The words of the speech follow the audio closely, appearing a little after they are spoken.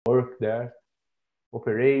there,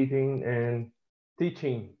 operating and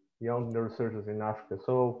teaching young neurosurgeons in Africa.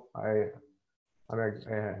 So I'm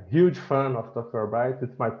a huge fan of Dr. Albright.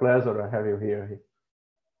 It's my pleasure to have you here.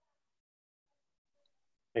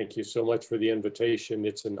 Thank you so much for the invitation.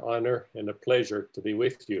 It's an honor and a pleasure to be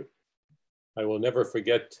with you. I will never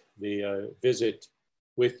forget the visit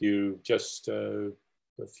with you just a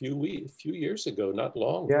few years ago, not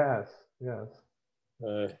long. Yes, yes.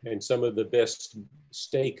 And some of the best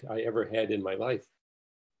steak I ever had in my life.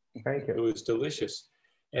 Thank you. It was delicious.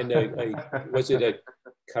 And was it a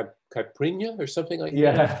caipirinha or something like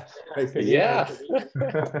that? Yeah.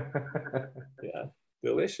 Yeah,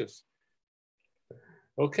 delicious.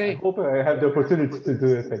 Okay. I hope I have the opportunity to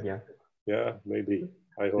do it again. Yeah, maybe.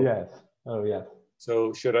 I hope. Yes. Oh, yes.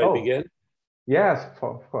 So should I begin? Yes,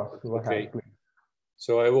 of course. Go okay. ahead, please.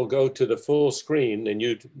 So I will go to the full screen and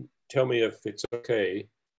you tell me if it's okay.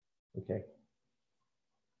 Okay.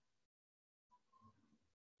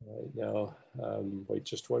 All right, now, wait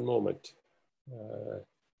just one moment.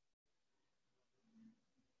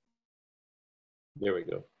 There we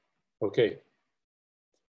go. Okay.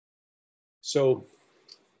 So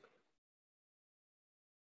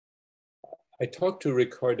I talked to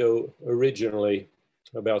Ricardo originally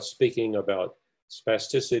about speaking about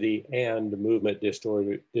spasticity and movement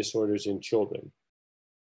disorders in children.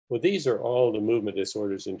 Well, these are all the movement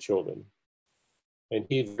disorders in children. And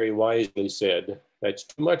he very wisely said, that's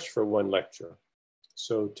too much for one lecture.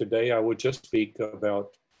 So today I will just speak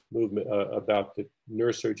about movement, about the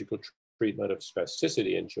neurosurgical treatment of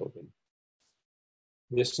spasticity in children.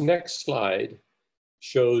 This next slide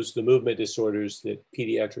shows the movement disorders that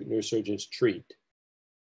pediatric neurosurgeons treat.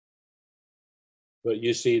 But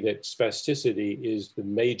you see that spasticity is the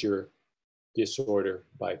major disorder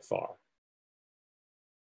by far.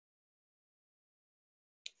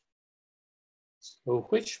 So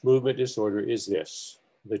which movement disorder is this?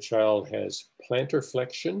 The child has plantar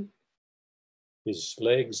flexion, his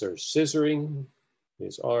legs are scissoring,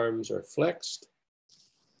 his arms are flexed.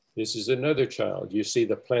 This is another child. You see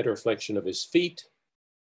the plantar flexion of his feet.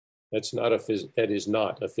 That is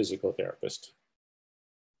not a physical therapist.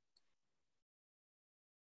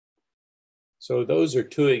 So those are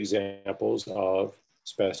two examples of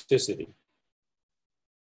spasticity.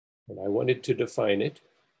 And I wanted to define it.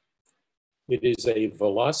 It is a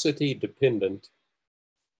velocity-dependent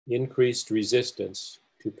increased resistance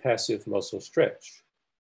to passive muscle stretch.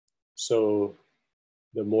 So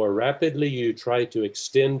the more rapidly you try to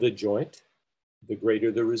extend the joint, the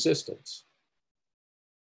greater the resistance.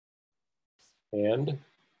 And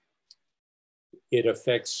it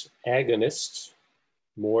affects agonists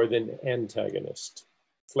more than antagonists,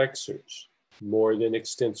 flexors more than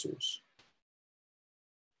extensors.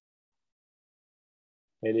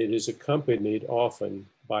 And it is accompanied often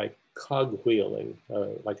by cogwheeling,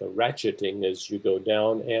 like a ratcheting as you go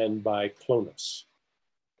down, and by clonus.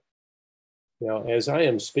 Now, as I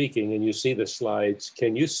am speaking and you see the slides,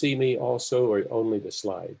 can you see me also or only the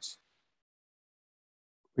slides?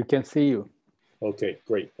 We can see you. Okay,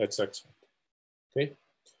 great, that's excellent. Okay.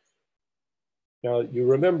 Now, you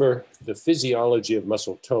remember the physiology of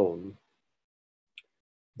muscle tone.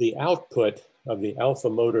 The output of the alpha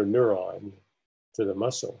motor neuron to the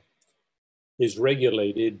muscle is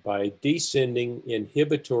regulated by descending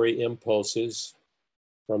inhibitory impulses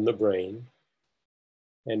from the brain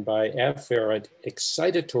and by afferent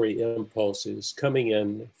excitatory impulses coming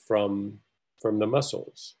in from the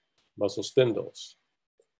muscles, muscle spindles.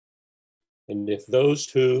 And if those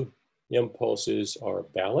two impulses are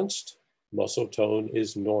balanced, muscle tone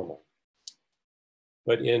is normal.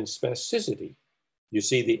 But in spasticity, you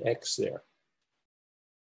see the X there.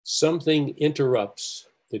 Something interrupts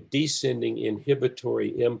the descending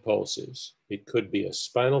inhibitory impulses. It could be a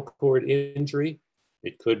spinal cord injury.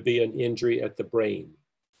 It could be an injury at the brain.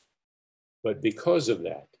 But because of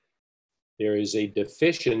that, there is a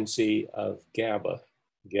deficiency of GABA,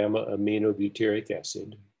 gamma-aminobutyric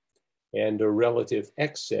acid, and a relative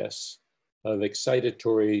excess of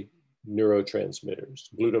excitatory neurotransmitters,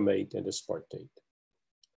 glutamate and aspartate.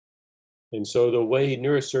 And so the way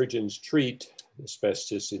neurosurgeons treat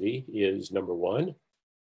spasticity is, number one,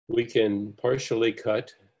 we can partially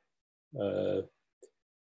cut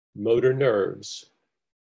motor nerves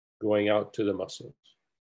going out to the muscles.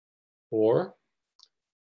 Or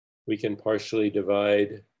we can partially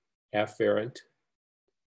divide afferent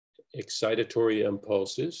excitatory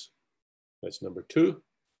impulses, that's number two,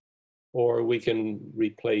 or we can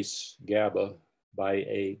replace GABA by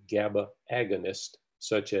a GABA agonist,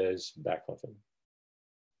 such as baclofen.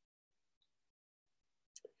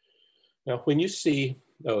 Now, when you see,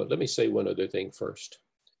 oh, let me say one other thing first.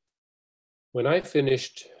 When I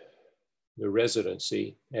finished the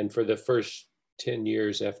residency, and for the first 10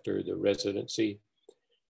 years after the residency,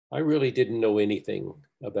 I really didn't know anything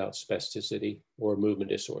about spasticity or movement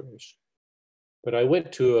disorders. But I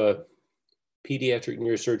went to a pediatric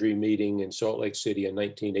neurosurgery meeting in Salt Lake City in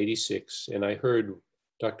 1986, and I heard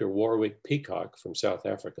Dr. Warwick Peacock from South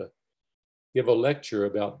Africa give a lecture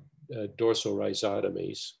about dorsal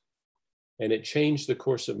rhizotomies, and it changed the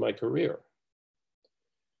course of my career.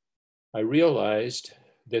 I realized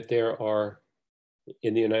that there are,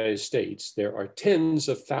 in the United States, there are tens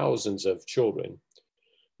of thousands of children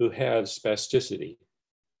who have spasticity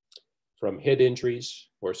from head injuries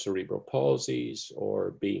or cerebral palsies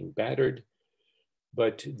or being battered.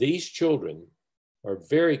 But these children are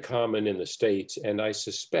very common in the States, and I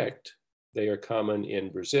suspect they are common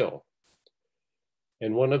in Brazil.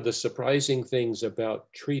 And one of the surprising things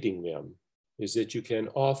about treating them is that you can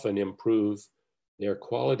often improve their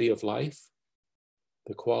quality of life,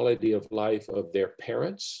 the quality of life of their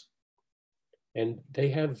parents, and they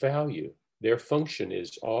have value. Their function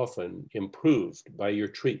is often improved by your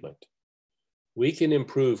treatment. We can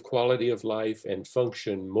improve quality of life and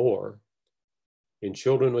function more in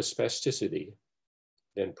children with spasticity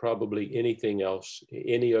than probably anything else,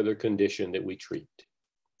 any other condition that we treat.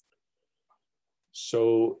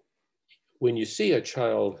 So when you see a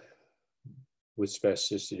child with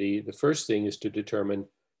spasticity, the first thing is to determine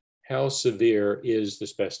how severe is the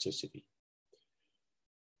spasticity.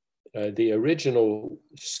 The original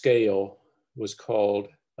scale was called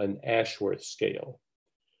an Ashworth scale,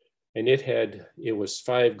 and it was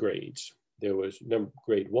 5 grades. There was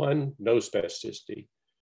grade 1, no spasticity,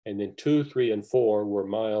 and then 2, 3, and 4 were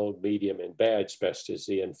mild, medium, and bad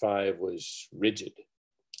spasticity, and 5 was rigid.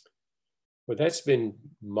 But that's been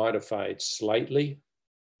modified slightly,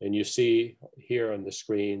 and you see here on the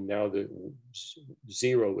screen now the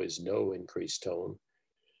 0 is no increased tone,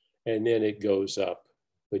 and then it goes up.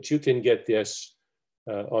 But you can get this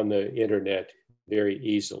on the internet very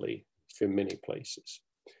easily from many places.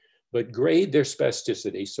 But grade their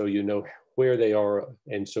spasticity so you know where they are.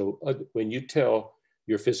 And so when you tell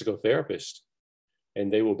your physical therapist,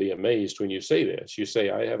 and they will be amazed when you say this, you say,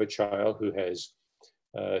 I have a child who has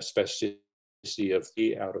spasticity of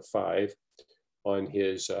 3 out of 5 on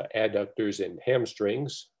his adductors and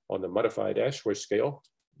hamstrings on the modified Ashworth scale,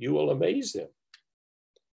 you will amaze them.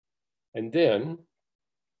 And then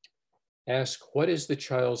ask, what is the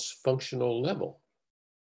child's functional level?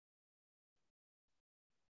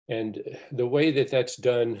 And the way that that's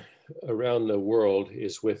done around the world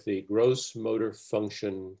is with the gross motor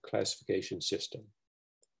function classification system.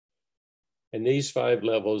 And these 5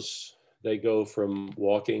 levels, they go from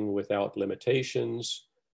walking without limitations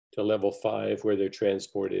to level 5, where they're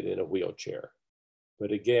transported in a wheelchair.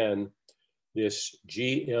 But again, this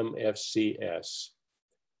GMFCS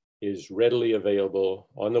is readily available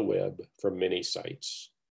on the web from many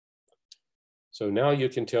sites. So now you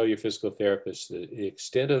can tell your physical therapist the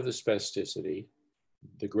extent of the spasticity,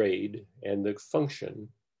 the grade, and the function.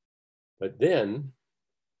 But then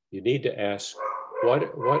you need to ask,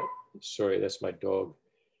 sorry, that's my dog.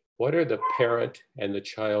 What are the parent and the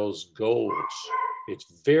child's goals?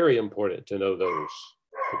 It's very important to know those,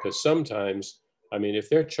 because sometimes, I mean, if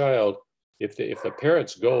their child, if the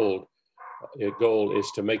parent's goal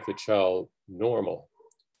is to make the child normal,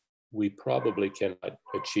 we probably cannot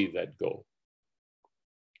achieve that goal.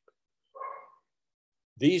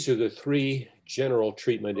 These are the 3 general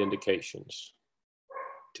treatment indications: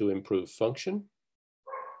 to improve function,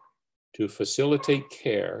 to facilitate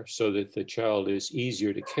care so that the child is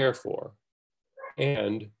easier to care for,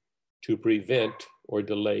 and to prevent or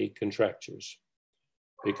delay contractures.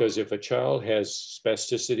 Because if a child has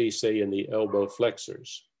spasticity, say in the elbow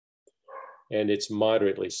flexors, and it's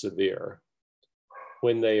moderately severe,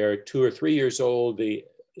 when they are 2 or 3 years old, the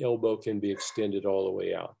elbow can be extended all the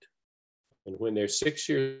way out. And when they're 6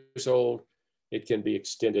 years old, it can be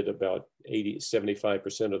extended about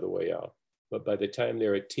 75% of the way out. But by the time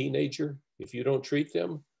they're a teenager, if you don't treat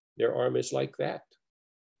them, their arm is like that.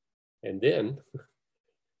 And then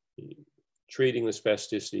treating the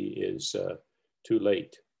spasticity is too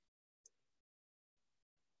late.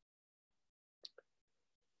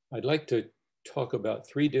 I'd like to talk about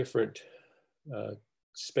 3 different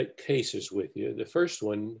cases with you. The first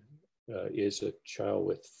one is a child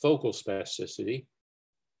with focal spasticity,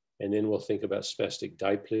 and then we'll think about spastic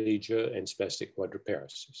diplegia and spastic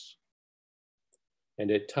quadriparesis.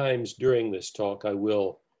 And at times during this talk, I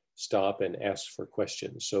will stop and ask for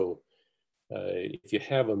questions. So if you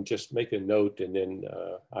have them, just make a note, and then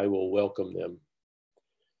I will welcome them.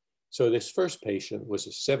 So this first patient was a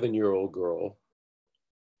 7-year-old girl.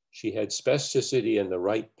 She had spasticity in the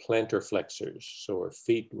right plantar flexors, so her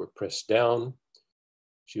feet were pressed down.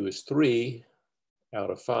 She was 3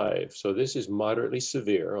 out of 5, so this is moderately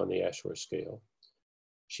severe on the Ashworth scale.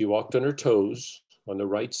 She walked on her toes on the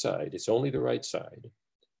right side. It's only the right side.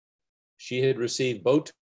 She had received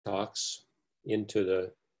Botox into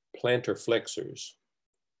the plantar flexors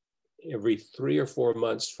every 3 or 4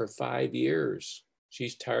 months for 5 years.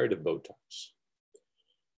 She's tired of Botox.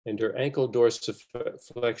 And her ankle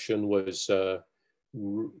dorsiflexion was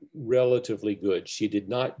relatively good. She did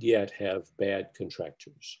not yet have bad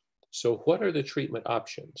contractures. So what are the treatment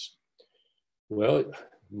options? Well,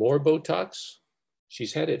 more Botox?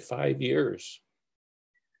 She's had it 5 years.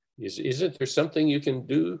 Isn't there something you can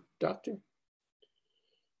do, doctor?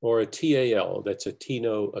 Or a TAL, that's a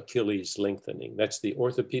teno-Achilles lengthening. That's the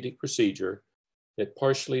orthopedic procedure that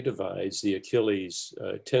partially divides the Achilles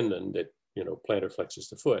tendon that plantar flexes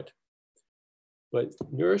the foot. But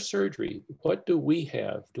neurosurgery, what do we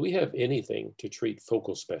have? Do we have anything to treat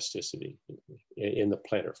focal spasticity in the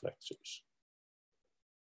plantar flexors?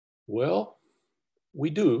 Well, we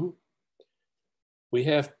do. We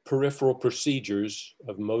have peripheral procedures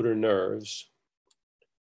of motor nerves,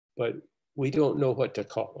 but we don't know what to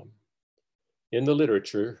call them. In the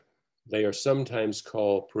literature, they are sometimes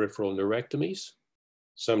called peripheral neurectomies,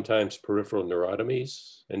 sometimes peripheral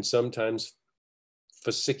neurotomies, and sometimes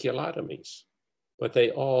fasciculotomies, but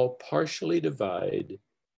they all partially divide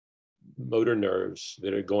motor nerves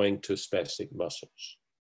that are going to spastic muscles.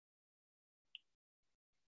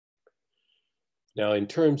 Now, in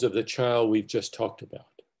terms of the child we've just talked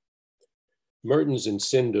about, Mertens and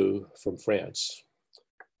Sindhu from France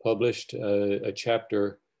published a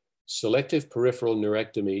chapter, Selective Peripheral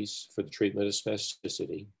Neurectomies for the Treatment of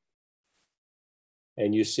Spasticity.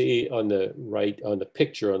 And you see on the right, on the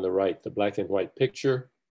picture on the right, the black and white picture,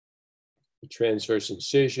 the transverse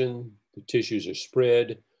incision, the tissues are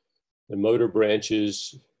spread, the motor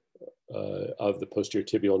branches of the posterior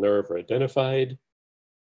tibial nerve are identified,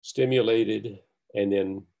 stimulated, and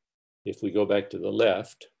then if we go back to the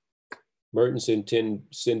left, Mertens and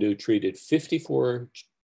Sindhu treated 54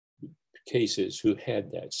 cases who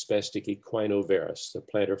had that spastic equinovarus, the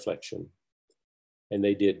plantar flexion. And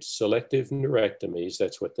they did selective neurectomies,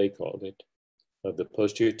 that's what they called it, of the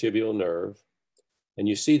posterior tibial nerve. And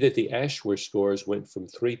you see that the Ashworth scores went from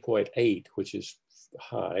 3.8, which is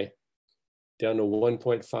high, down to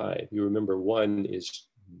 1.5. You remember 1 is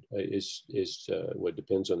what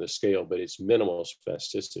depends on the scale, but it's minimal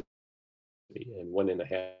spasticity, and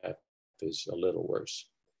 1.5 is a little worse.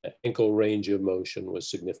 The ankle range of motion was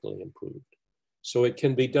significantly improved. So it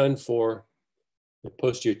can be done for the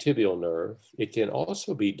posterior tibial nerve. It can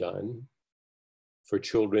also be done for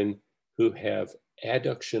children who have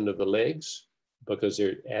adduction of the legs because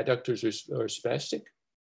their adductors are spastic.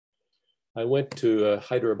 I went to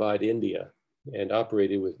Hyderabad, India, and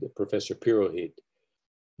operated with Professor Purohit.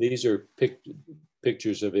 These are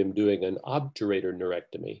pictures of him doing an obturator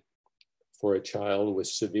neurectomy for a child with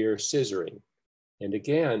severe scissoring. And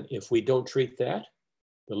again, if we don't treat that,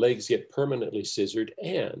 the legs get permanently scissored,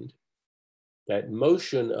 and that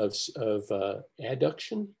motion of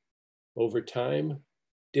adduction over time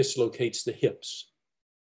dislocates the hips.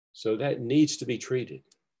 So that needs to be treated.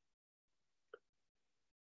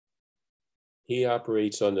 He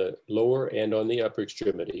operates on the lower and on the upper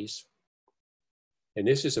extremities. And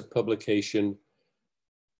this is a publication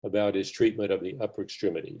about his treatment of the upper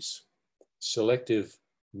extremities. Selective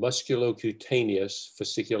musculocutaneous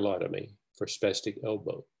fasciculotomy for spastic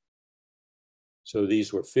elbow. So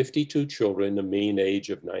these were 52 children, a mean age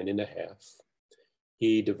of 9.5.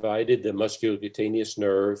 He divided the musculocutaneous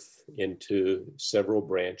nerve into several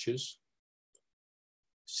branches,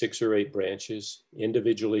 6 or 8 branches,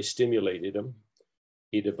 individually stimulated them.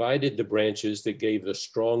 He divided the branches that gave the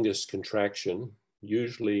strongest contraction,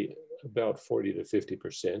 usually about 40 to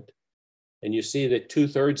 50%. And you see that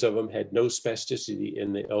 2/3 of them had no spasticity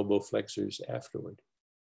in the elbow flexors afterward.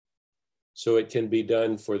 So it can be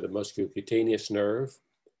done for the musculocutaneous nerve,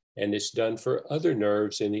 and it's done for other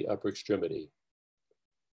nerves in the upper extremity.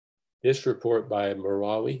 This report by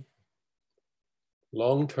Marawi,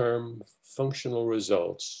 long-term functional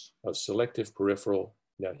results of selective peripheral,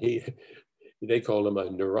 now they call them a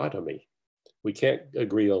neurotomy. We can't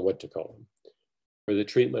agree on what to call them, for the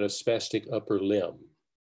treatment of spastic upper limb.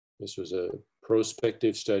 This was a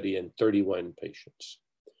prospective study in 31 patients.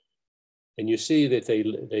 And you see that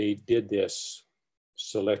they did this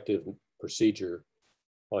selective procedure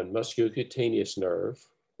on musculocutaneous nerve,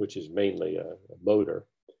 which is mainly a motor,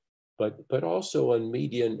 but also on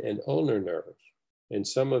median and ulnar nerve. And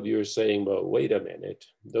some of you are saying, well, wait a minute,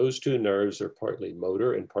 those two nerves are partly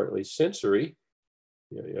motor and partly sensory.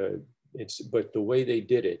 But the way they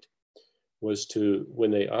did it was to, when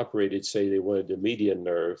they operated, say they wanted the median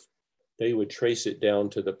nerve, they would trace it down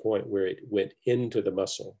to the point where it went into the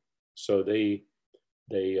muscle. So they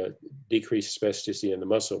decreased spasticity in the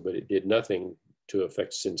muscle, but it did nothing to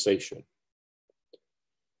affect sensation.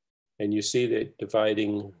 And you see that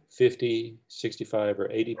dividing 50, 65, or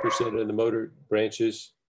 80% of the motor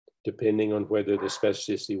branches, depending on whether the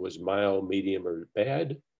spasticity was mild, medium, or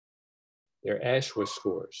bad, their Ashworth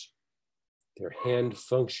scores, their hand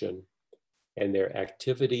function, and their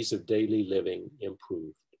activities of daily living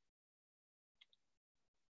improved.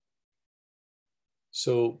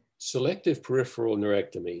 So selective peripheral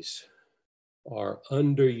neurectomies are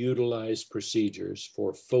underutilized procedures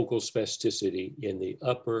for focal spasticity in the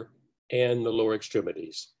upper and the lower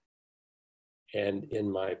extremities. And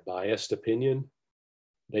in my biased opinion,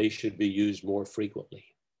 they should be used more frequently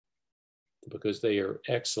because they are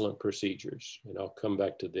excellent procedures. And I'll come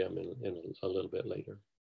back to them in a little bit later.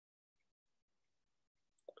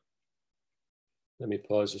 Let me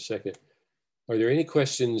pause a second. Are there any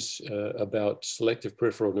questions about selective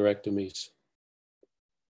peripheral neurectomies?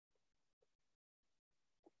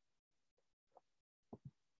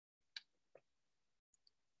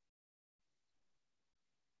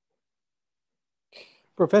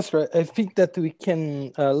 Professor, I think that we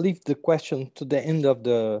can leave the question to the end of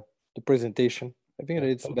the presentation. I think that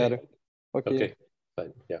it's better. Okay,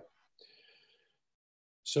 fine, yeah.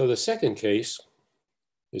 So the second case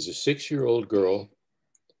is a 6-year-old girl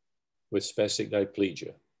with spastic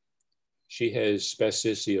diplegia. She has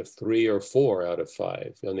spasticity of 3 or 4 out of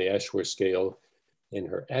 5 on the Ashworth scale in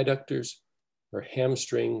her adductors, her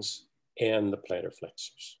hamstrings, and the plantar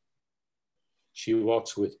flexors. She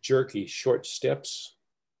walks with jerky, short steps.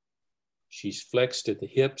 She's flexed at the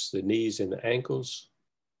hips, the knees, and the ankles.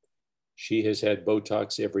 She has had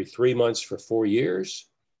Botox every 3 months for 4 years,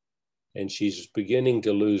 and she's beginning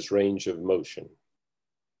to lose range of motion,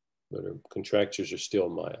 but her contractures are still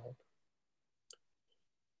mild.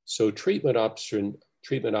 So treatment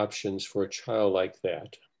options for a child like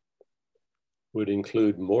that would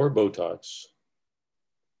include more Botox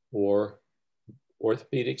or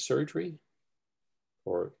orthopedic surgery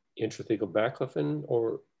or intrathecal baclofen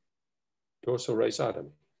or dorsal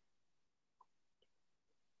rhizotomy.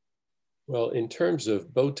 Well, in terms of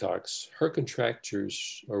Botox, her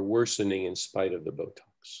contractures are worsening in spite of the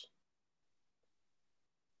Botox.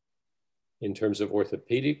 In terms of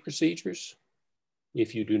orthopedic procedures,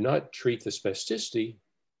 if you do not treat the spasticity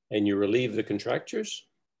and you relieve the contractures,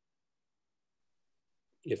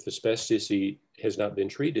 if the spasticity has not been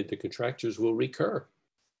treated, the contractures will recur.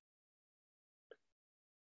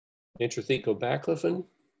 Intrathecal baclofen,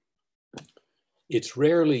 it's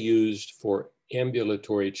rarely used for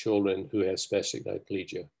ambulatory children who have spastic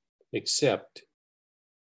diplegia, except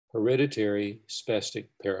hereditary spastic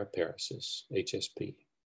paraparesis, HSP.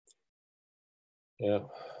 Now,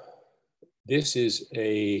 this is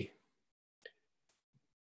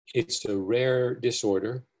it's a rare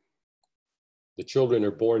disorder. The children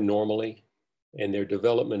are born normally and their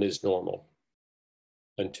development is normal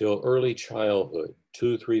until early childhood,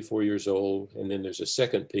 2, 3, 4 years old. And then there's a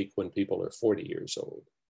second peak when people are 40 years old.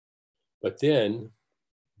 But then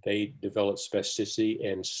they develop spasticity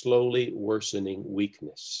and slowly worsening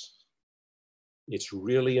weakness. It's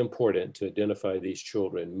really important to identify these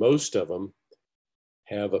children. Most of them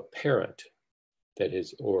have a parent that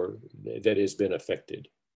has been affected.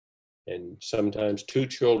 And sometimes 2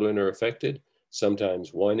 children are affected,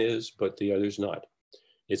 sometimes 1 is, but the other's not.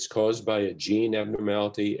 It's caused by a gene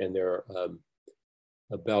abnormality, and there are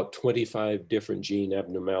about 25 different gene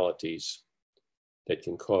abnormalities that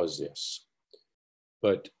can cause this.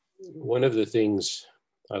 But one of the things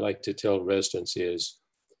I like to tell residents is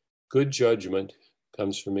good judgment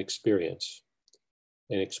comes from experience,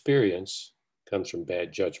 and experience comes from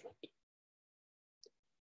bad judgment.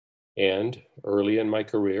 And early in my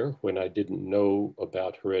career, when I didn't know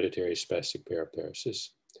about hereditary spastic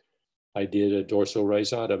paraparesis, I did a dorsal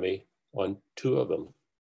rhizotomy on 2 of them.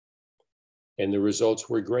 And the results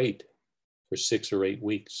were great for 6 or 8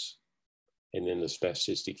 weeks. And then the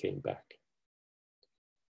spasticity came back.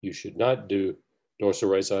 You should not do dorsal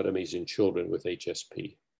rhizotomies in children with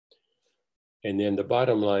HSP. And then the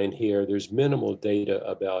bottom line here, there's minimal data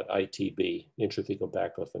about ITB, intrathecal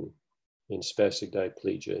baclofen, in spastic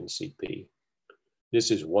diplegia and CP.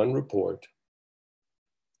 This is one report,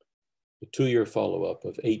 a 2-year follow-up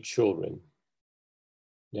of 8 children.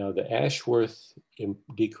 Now the Ashworth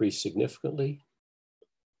decreased significantly.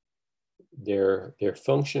 their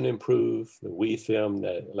function improved. The WeFM,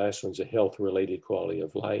 that last one's a health-related quality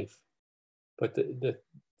of life. But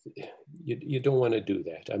you don't want to do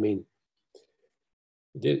that. I mean,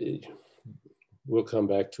 we'll come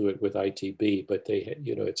back to it with ITB, but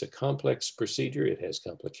it's a complex procedure. It has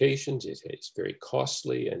complications. It's very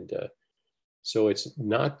costly, and so it's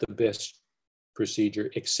not the best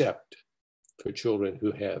procedure except for children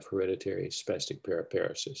who have hereditary spastic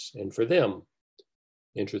paraparesis. And for them,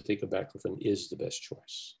 intrathecal baclofen is the best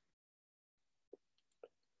choice.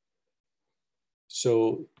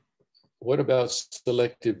 So what about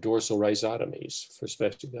selective dorsal rhizotomies for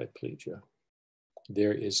spastic diplegia?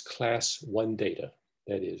 There is class 1 data,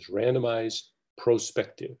 that is randomized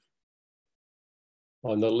prospective.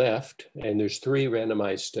 On the left, and there's 3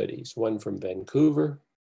 randomized studies, one from Vancouver,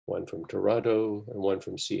 one from Toronto, and one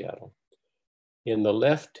from Seattle. In the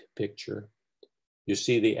left picture, you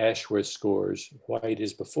see the Ashworth scores, white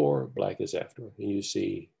is before, black is after. And you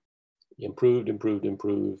see improved, improved,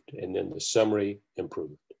 improved, and then the summary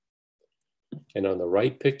improved. And on the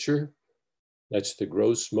right picture, that's the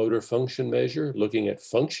gross motor function measure, looking at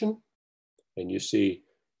function. And you see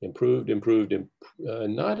improved, improved,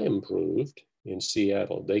 not improved in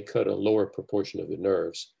Seattle. They cut a lower proportion of the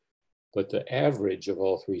nerves, but the average of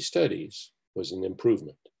all 3 studies was an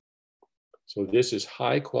improvement. So this is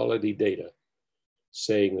high quality data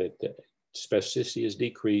saying that the spasticity is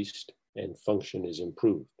decreased and function is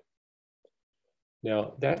improved.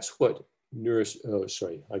 Now that's what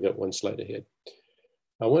I got one slide ahead.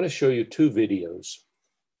 I want to show you 2 videos.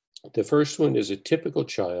 The first one is a typical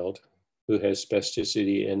child who has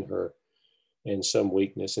spasticity in her and some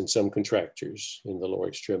weakness and some contractures in the lower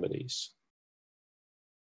extremities.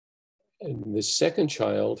 And the second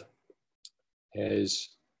child has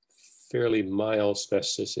fairly mild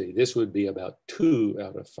spasticity. This would be about 2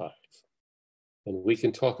 out of 5. And we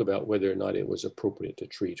can talk about whether or not it was appropriate to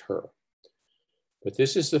treat her. But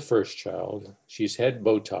this is the first child. She's had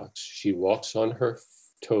Botox. She walks on her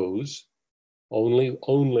toes, only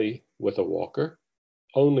with a walker,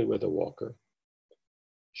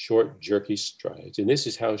 short, jerky strides. And this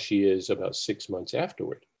is how she is about 6 months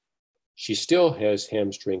afterward. She still has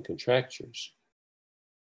hamstring contractures.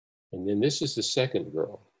 And then this is the second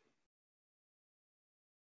girl.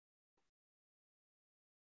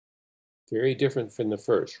 Very different from the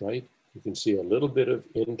first, right? You can see a little bit of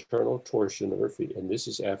internal torsion of her feet, and this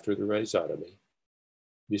is after the rhizotomy.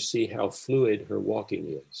 You see how fluid her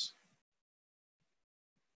walking is.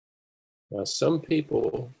 Now, some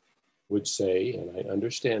people would say, and I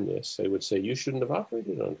understand this, they would say, you shouldn't have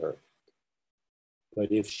operated on her.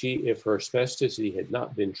 But if her spasticity had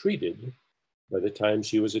not been treated, by the time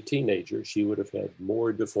she was a teenager, she would have had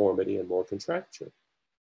more deformity and more contracture.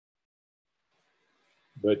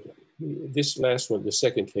 But this last one, the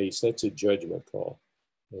second case, that's a judgment call.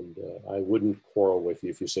 And I wouldn't quarrel with you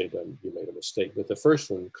if you say that you made a mistake. But the first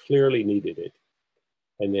one clearly needed it.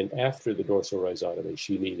 And then after the dorsal rhizotomy,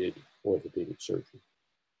 she needed orthopedic surgery.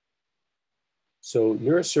 So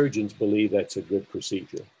neurosurgeons believe that's a good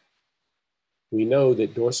procedure. We know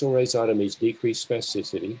that dorsal rhizotomies decrease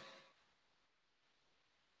spasticity.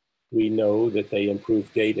 We know that they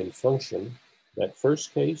improve gait and function. That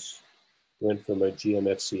first case went from a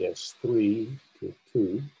GMFCS 3 to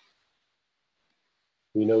 2.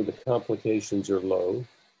 We know the complications are low.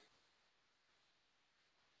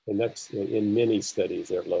 And that's in many studies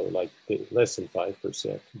they're low, like less than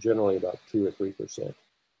 5%, generally about 2 or 3%.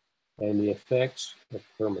 And the effects are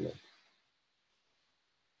permanent.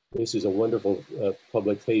 This is a wonderful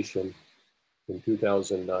publication in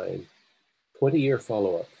 2009, 20-year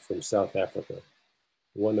follow-up from South Africa.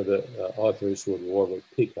 One of the authors was Warwick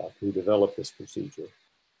Peacock, who developed this procedure.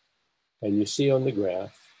 And you see on the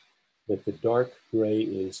graph that the dark gray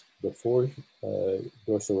is before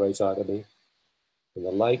dorsal rhizotomy, and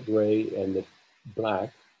the light gray and the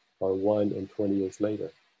black are 1 and 20 years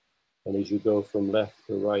later. And as you go from left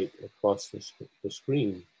to right across the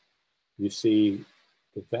screen, you see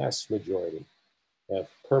the vast majority have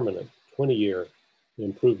permanent 20-year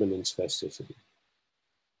improvement in spasticity.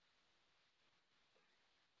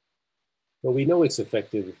 Well, we know it's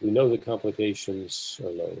effective. We know the complications are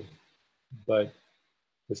low, but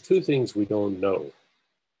there's 2 things we don't know.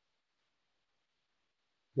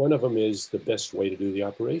 One of them is the best way to do the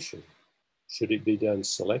operation. Should it be done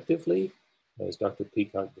selectively, as Dr.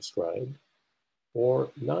 Peacock described, or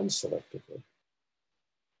non-selectively?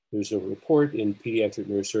 There's a report in Pediatric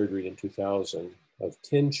Neurosurgery in 2000 of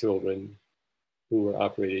 10 children who were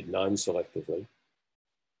operated non-selectively.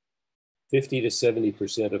 50 to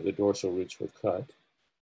 70% of the dorsal roots were cut.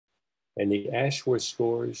 And the Ashworth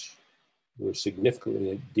scores, was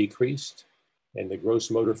significantly decreased, and the gross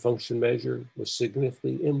motor function measure was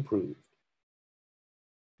significantly improved.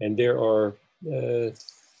 And there are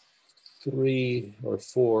 3 or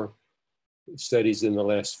 4 studies in the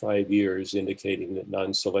last 5 years indicating that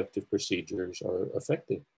non-selective procedures are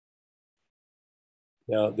effective.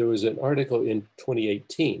 Now, there was an article in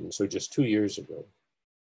 2018, so just 2 years ago,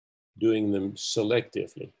 doing them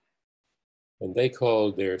selectively. And they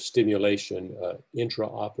called their stimulation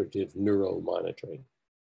intraoperative neuromonitoring.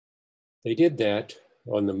 They did that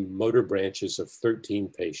on the motor branches of 13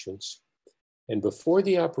 patients. And before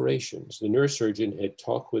the operations, the neurosurgeon had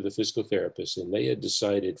talked with the physical therapist, and they had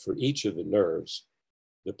decided for each of the nerves,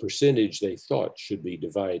 the percentage they thought should be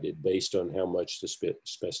divided based on how much the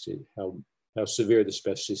spasticity, how severe the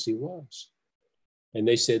spasticity was. And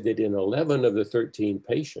they said that in 11 of the 13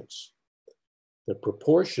 patients, the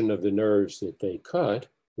proportion of the nerves that they cut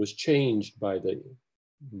was changed by the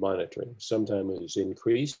monitoring. Sometimes it was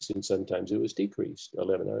increased and sometimes it was decreased,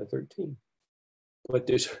 11 out of 13. But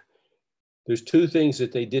there's 2 things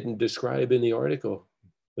that they didn't describe in the article,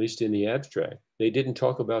 at least in the abstract. They didn't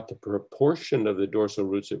talk about the proportion of the dorsal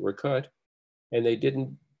roots that were cut, and they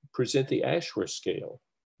didn't present the Ashworth scale,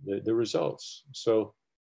 the results. So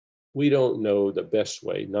we don't know the best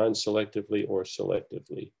way, non-selectively or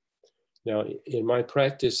selectively. Now, in my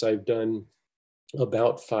practice, I've done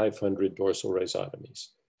about 500 dorsal rhizotomies.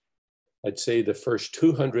 I'd say the first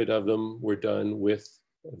 200 of them were done with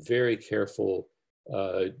very careful,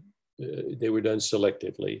 they were done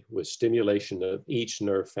selectively with stimulation of each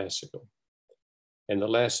nerve fascicle. And the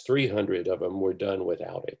last 300 of them were done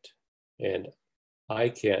without it. And I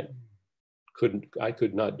could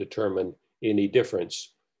not determine any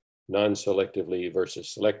difference non-selectively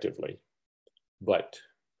versus selectively. But,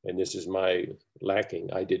 and this is my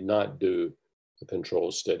lacking, I did not do a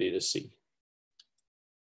control study to see.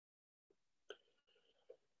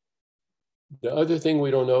 The other thing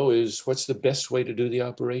we don't know is what's the best way to do the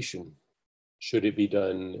operation? Should it be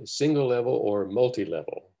done single level or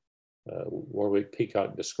multi-level? Warwick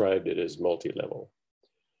Peacock described it as multi-level.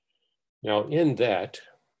 Now in that,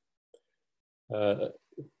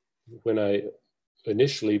 when I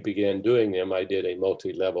initially began doing them, I did a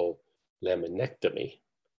multi-level laminectomy,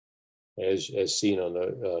 as seen on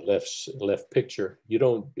the left picture. You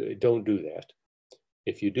don't do that.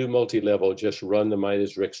 If you do multi-level, just run the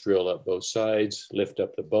Midas Rex drill up both sides, lift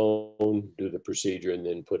up the bone, do the procedure, and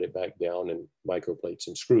then put it back down in microplates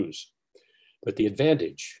and screws. But the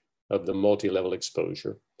advantage of the multi-level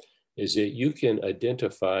exposure is that you can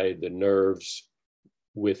identify the nerves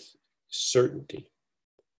with certainty.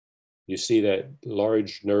 You see that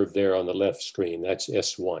large nerve there on the left screen, that's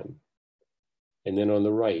S1. And then on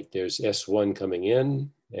the right, there's S1 coming in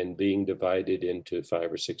and being divided into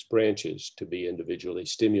 5 or 6 branches to be individually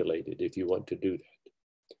stimulated if you want to do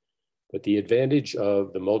that. But the advantage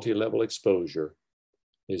of the multi-level exposure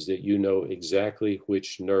is that you know exactly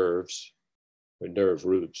which nerves or nerve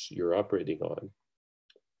roots you're operating on.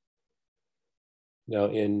 Now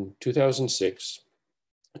in 2006,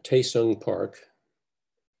 Tae-Sung Park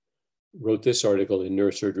wrote this article in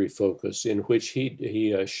Neurosurgery Focus in which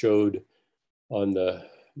he showed on the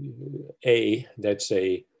A, that's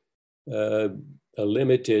a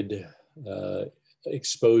limited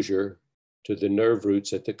exposure to the nerve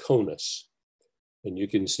roots at the conus. And you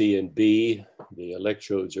can see in B, the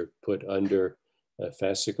electrodes are put under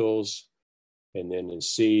fascicles. And then in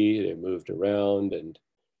C, they're moved around. And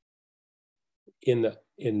in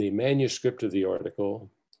the manuscript of the article,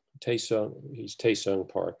 Tae-Sung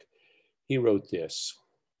Park, he wrote this.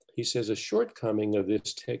 He says, a shortcoming of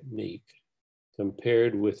this technique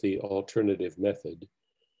compared with the alternative method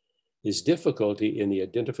is difficulty in the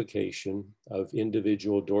identification of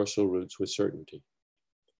individual dorsal roots with certainty.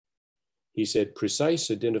 He said, precise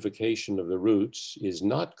identification of the roots is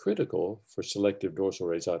not critical for selective dorsal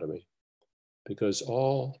rhizotomy because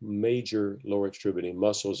all major lower extremity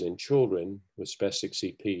muscles in children with spastic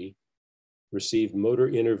CP receive motor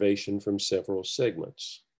innervation from several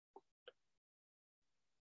segments.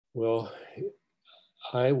 Well,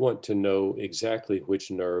 I want to know exactly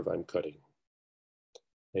which nerve I'm cutting.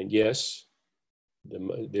 And yes,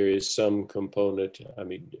 there is some component, I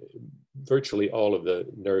mean, virtually all of the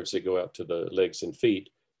nerves that go out to the legs and feet,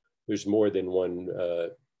 there's more than one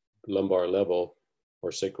lumbar level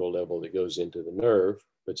or sacral level that goes into the nerve,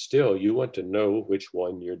 but still you want to know which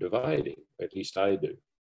one you're dividing, at least I do.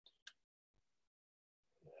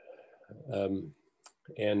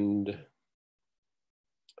 And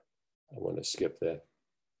I want to skip that.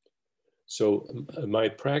 So my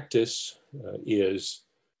practice is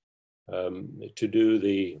to do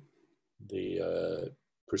the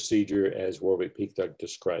procedure as Warwick-Peacock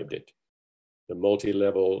described it. The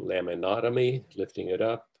multi-level laminotomy, lifting it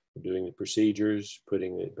up, doing the procedures,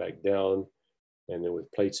 putting it back down, and then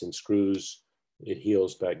with plates and screws, it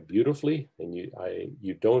heals back beautifully, and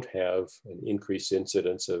you don't have an increased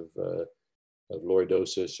incidence of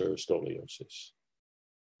lordosis or scoliosis.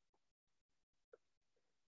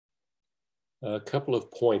 A couple of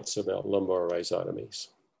points about lumbar rhizotomies.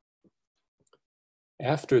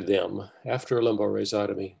 After a lumbar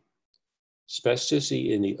rhizotomy,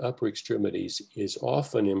 spasticity in the upper extremities is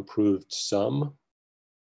often improved some,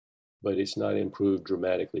 but it's not improved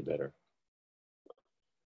dramatically better.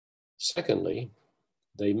 Secondly,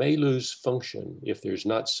 they may lose function if there's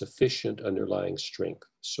not sufficient underlying strength.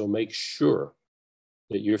 So make sure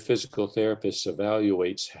that your physical therapist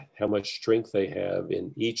evaluates how much strength they have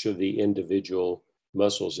in each of the individual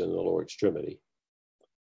muscles in the lower extremity.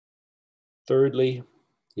 Thirdly,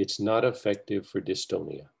 it's not effective for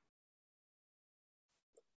dystonia.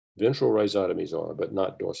 Ventral rhizotomies are, but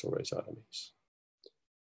not dorsal rhizotomies.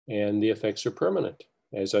 And the effects are permanent,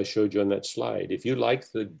 as I showed you on that slide. If you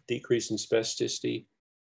like the decrease in spasticity,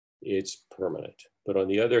 it's permanent. But on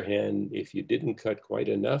the other hand, if you didn't cut quite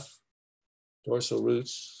enough dorsal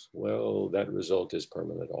roots, well, that result is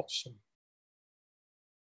permanent also.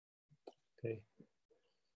 Okay.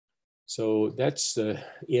 So that's the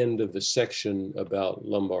end of the section about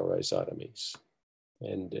lumbar rhizotomies.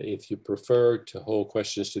 And if you prefer to hold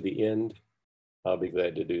questions to the end, I'll be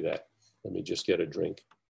glad to do that. Let me just get a drink.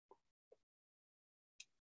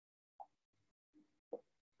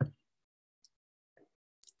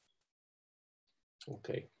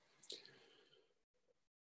 Okay.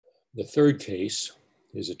 The third case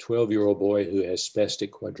is a 12-year-old boy who has spastic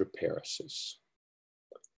quadriparesis.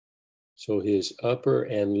 So his upper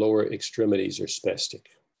and lower extremities are spastic.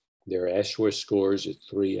 Their Ashworth scores at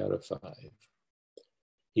 3 out of 5.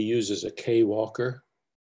 He uses a K-walker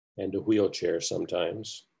and a wheelchair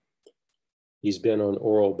sometimes. He's been on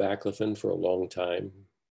oral baclofen for a long time.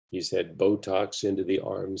 He's had Botox into the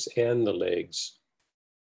arms and the legs,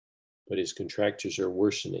 but his contractures are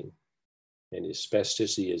worsening and his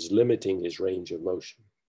spasticity is limiting his range of motion.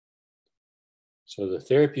 So the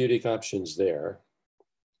therapeutic options there,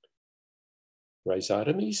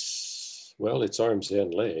 rhizotomies, well, it's arms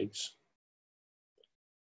and legs.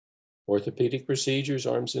 Orthopedic procedures,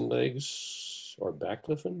 arms and legs, or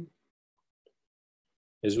baclofen.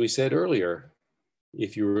 As we said earlier,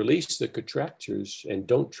 if you release the contractures and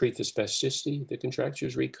don't treat the spasticity, the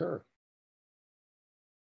contractures recur.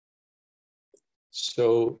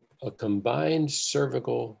 So a combined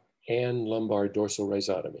cervical and lumbar dorsal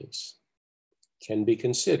rhizotomies can be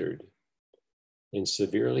considered in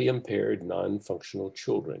severely impaired non-functional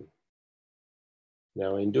children.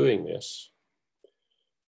 Now, in doing this,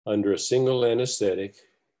 under a single anesthetic,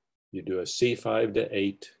 you do a C5 to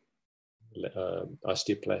 8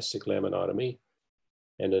 osteoplastic laminotomy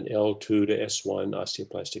and an L2 to S1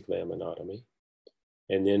 osteoplastic laminotomy,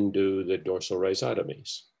 and then do the dorsal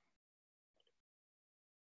rhizotomies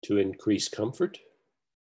to increase comfort,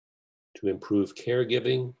 to improve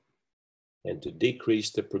caregiving, and to decrease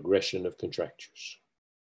the progression of contractures.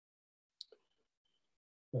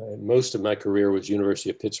 Most of my career was University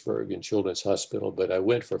of Pittsburgh and Children's Hospital, but I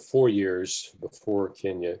went for 4 years before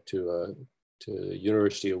Kenya to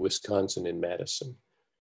University of Wisconsin in Madison.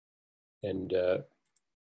 And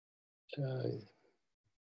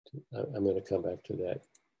I'm going to come back to that.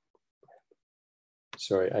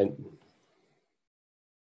 Sorry,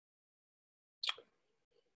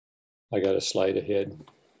 I got a slide ahead.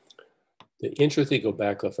 The intrathecal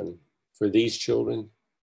baclofen for these children,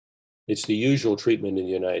 it's the usual treatment in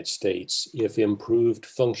the United States if improved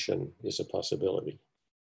function is a possibility.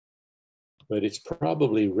 But it's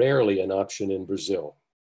probably rarely an option in Brazil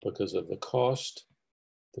because of the cost,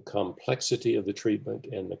 the complexity of the treatment,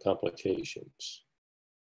 and the complications.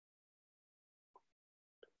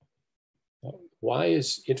 Why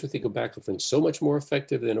is intrathecal baclofen so much more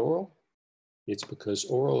effective than oral? It's because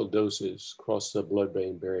oral doses cross the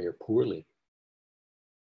blood-brain barrier poorly.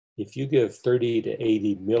 If you give 30 to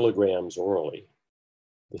 80 milligrams orally,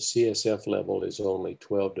 the CSF level is only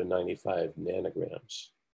 12 to 95 nanograms.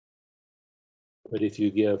 But if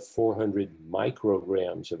you give 400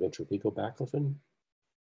 micrograms of intrathecal baclofen,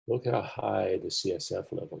 look how high the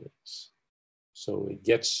CSF level is. So it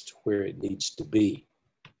gets to where it needs to be.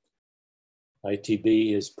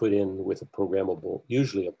 ITB is put in with a programmable,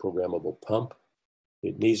 usually a programmable pump.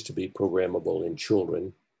 It needs to be programmable in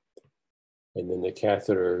children. And then the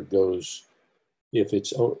catheter goes, if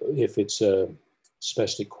it's a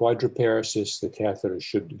spastic quadriparesis, the catheter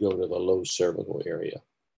should go to the low cervical area.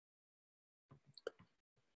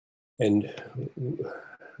 And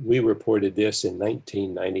we reported this in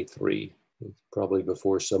 1993, probably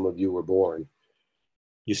before some of you were born.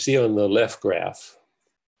 You see on the left graph,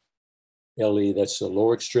 LE, that's the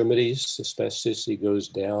lower extremities. The spasticity goes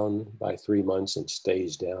down by 3 months and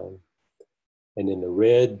stays down. And in the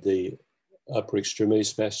red, the upper extremity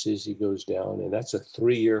spasticity goes down, and that's a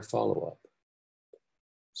 3-year follow-up.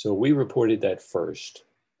 So we reported that first.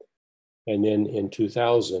 And then in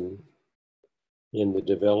 2000, in the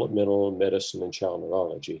developmental medicine and child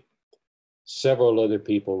neurology, several other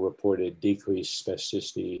people reported decreased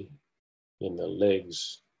spasticity in the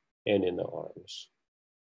legs and in the arms.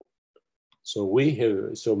 So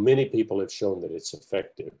many people have shown that it's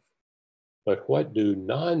effective. But what do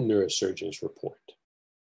non-neurosurgeons report?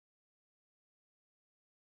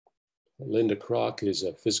 Linda Kroc is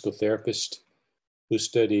a physical therapist who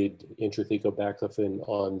studied intrathecal baclofen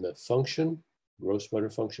on the function, gross motor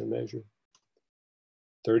function measure.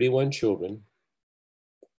 31 children,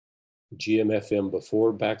 GMFM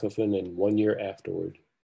before baclofen and 1 year afterward.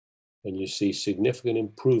 And you see significant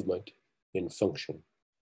improvement in function,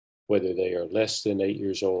 whether they are less than 8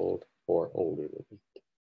 years old or older than 8.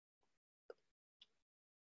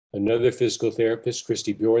 Another physical therapist,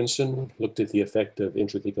 Christy Bjornsson, looked at the effect of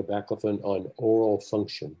intrathecal baclofen on oral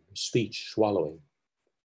function, speech, swallowing.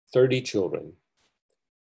 30 children.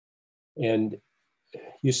 And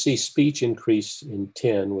you see speech increase in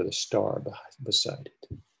 10 with a star beside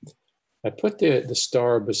it. I put the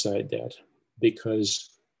star beside that because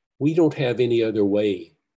we don't have any other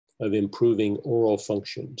way of improving oral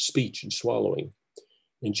function, speech and swallowing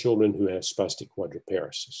in children who have spastic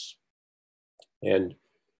quadriparesis. And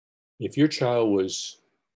if your child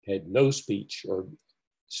had no speech or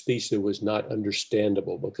speech that was not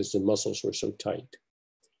understandable because the muscles were so tight,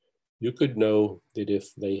 you could know that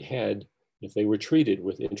if they were treated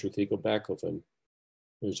with intrathecal baclofen,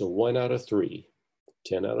 there's a 1 out of 3,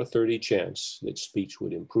 10 out of 30 chance that speech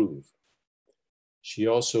would improve. She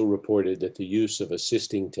also reported that the use of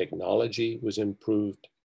assisting technology was improved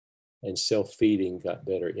and self-feeding got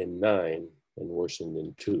better in 9 and worsened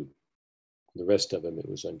in 2. The rest of them, it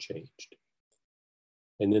was unchanged.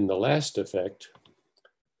 And then the last effect,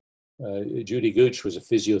 Judy Gooch was a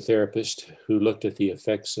physiotherapist who looked at the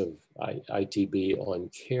effects of ITB on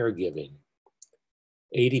caregiving.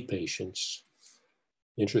 80 patients,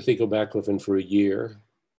 intrathecal baclofen for a year.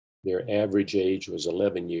 Their average age was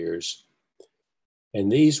 11 years.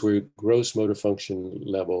 And these were gross motor function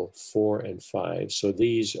level 4 and 5. So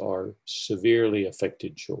these are severely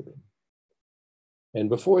affected children. And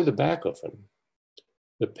before the baclofen,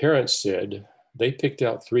 the parents said they picked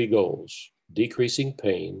out 3 goals: decreasing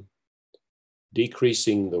pain,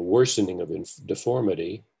 decreasing the worsening of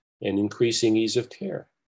deformity, and increasing ease of care.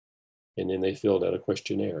 And then they filled out a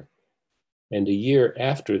questionnaire. And a year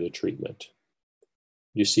after the treatment,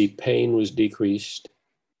 you see pain was decreased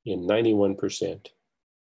in 91%,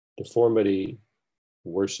 deformity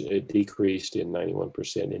decreased in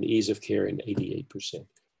 91%, and ease of care in 88%.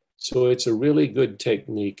 So it's a really good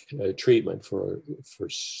technique, treatment for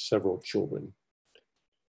several children.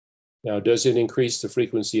 Now, does it increase the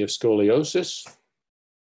frequency of scoliosis?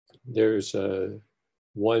 There's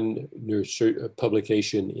one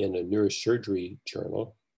publication in a neurosurgery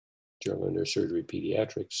journal of Neurosurgery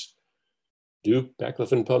Pediatrics. Do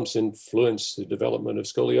baclofen pumps influence the development of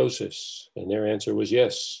scoliosis? And their answer was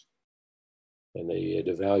yes. And they had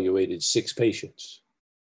evaluated 6 patients.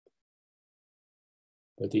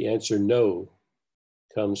 But the answer no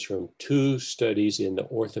comes from 2 studies in the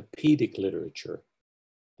orthopedic literature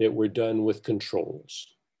that were done with controls.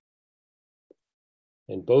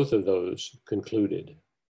 And both of those concluded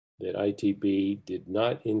that ITB did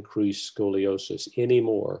not increase scoliosis any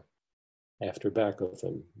more after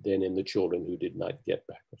baclofen than in the children who did not get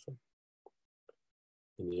baclofen.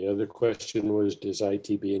 And the other question was, does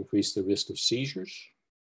ITB increase the risk of seizures?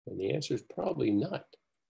 And the answer is probably not.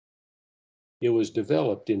 It was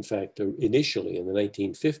developed, in fact, initially in the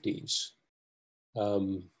 1950s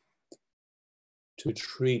to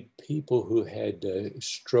treat people who had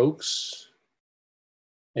strokes.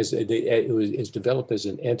 It was developed as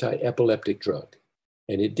an anti-epileptic drug,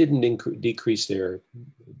 and it didn't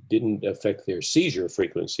didn't affect their seizure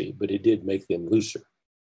frequency, but it did make them looser.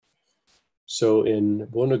 So in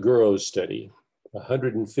Bonaguro's study,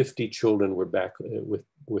 150 children were back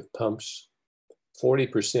with pumps.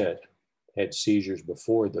 40% had seizures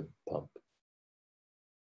before the pump.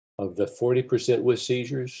 Of the 40% with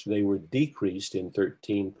seizures, they were decreased in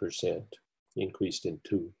 13%, increased in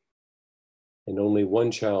 2. And only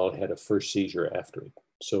 1 child had a first seizure after it.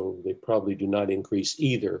 So they probably do not increase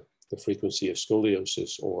either the frequency of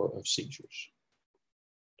scoliosis or of seizures.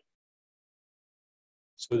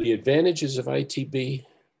 the advantages of ITB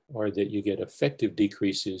are that you get effective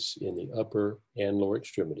decreases in the upper and lower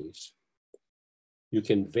extremities. You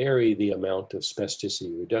can vary the amount of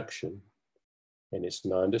spasticity reduction, and it's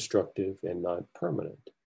non-destructive and non-permanent.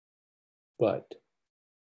 But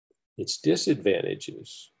its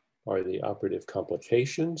disadvantages are the operative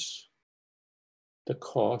complications, the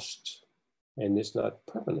cost, and it's not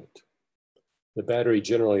permanent. The battery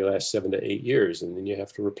generally lasts 7 to 8 years, and then you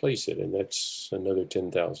have to replace it, and that's another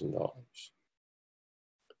 $10,000.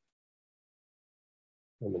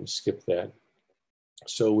 I'm going to skip that.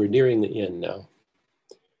 So we're nearing the end now.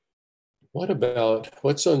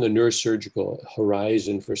 What's on the neurosurgical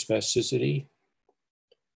horizon for spasticity?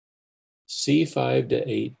 C5 to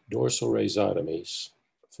 8 dorsal rhizotomies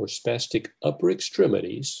for spastic upper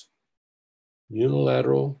extremities,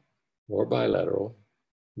 unilateral or bilateral,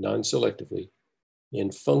 non-selectively, in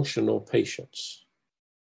functional patients,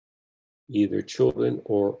 either children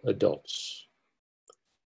or adults.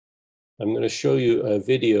 I'm going to show you a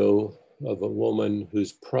video of a woman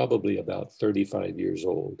who's probably about 35 years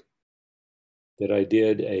old that I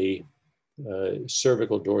did a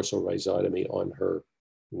cervical dorsal rhizotomy on her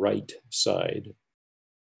right side.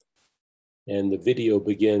 And the video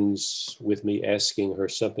begins with me asking her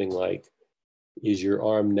something like, is your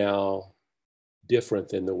arm now different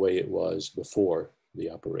than the way it was before the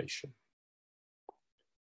operation?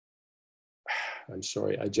 I'm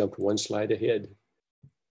sorry, I jumped one slide ahead.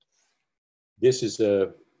 This is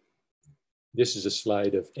a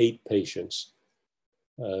slide of 8 patients,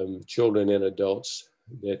 children and adults,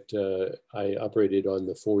 that I operated on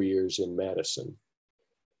the 4 years in Madison.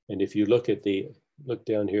 And if you look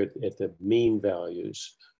down here at the mean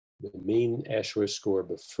values, the mean Ashworth score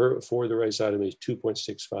before the rhizotomy is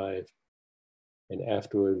 2.65, and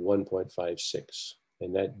afterward 1.56.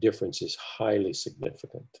 And that difference is highly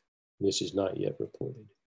significant. This is not yet reported.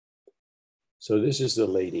 So this is the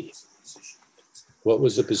lady. What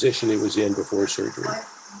was the position it was in before surgery? Kind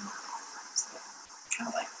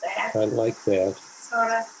of like that. Kind of like that.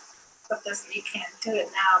 Sort of. But you can't do it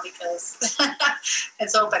now because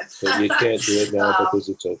it's open. So you can't do it now because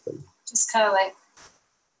it's open. Just kind of like,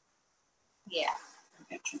 yeah.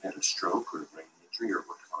 Did you have a stroke or a brain injury or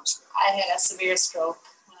what caused that? I had a severe stroke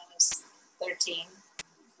when I was 13.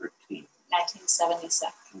 13.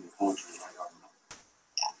 1977. Can you hold your right arm up?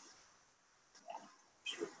 Yeah. Yeah.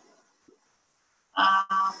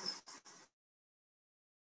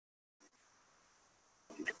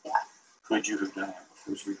 Yeah. Could you have done that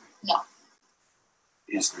before surgery? No.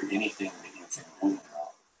 Is there anything that you can do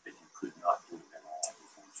now that you could not do at all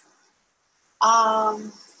before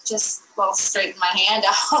surgery? Just straighten my hand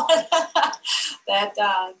out.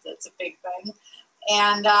 That's a big thing.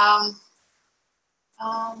 And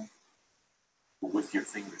With your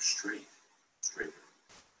fingers straighter.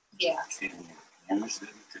 yeah. Can you use them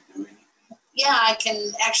to do anything? Yeah, I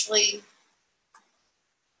can actually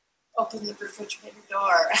open the refrigerator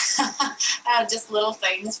door. Just little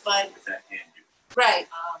things, but With that hand, right.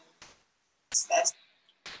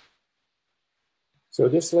 So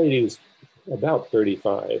this lady was about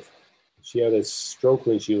 35. She had a stroke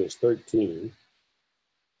when she was 13.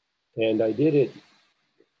 And I did it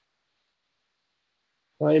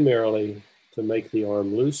primarily to make the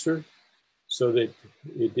arm looser so that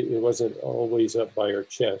it wasn't always up by her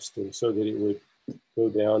chest, and so that it would go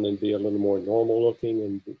down and be a little more normal looking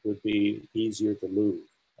and it would be easier to move.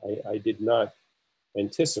 I did not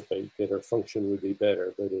anticipate that her function would be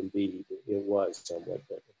better, but indeed it was somewhat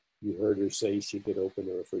better. You heard her say she could open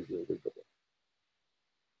the refrigerator door.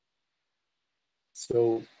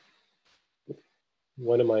 So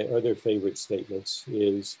one of my other favorite statements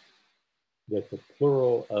is that the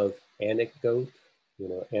plural of anecdote,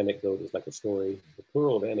 anecdote is like a story. The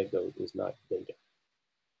plural of anecdote is not data.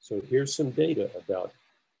 So here's some data about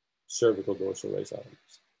cervical dorsal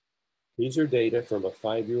rhizotomies. These are data from a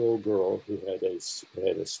 5-year-old girl who had a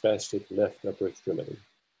spastic left upper extremity.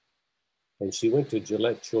 And she went to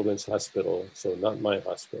Gillette Children's Hospital, so not my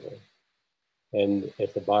hospital. And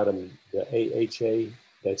at the bottom, the AHA,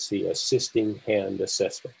 that's the assisting hand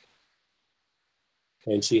assessment.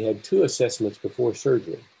 And she had 2 assessments before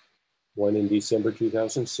surgery, one in December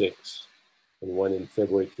 2006 and one in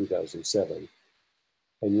February 2007.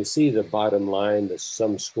 And you see the bottom line, the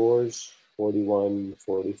sum scores, 41,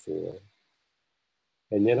 44.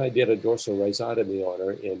 And then I did a dorsal rhizotomy on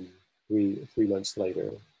her in three months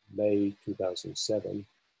later, May 2007.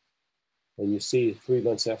 And you see 3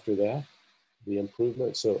 months after that, the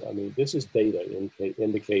improvement. So, I mean, this is data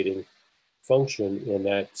indicating function in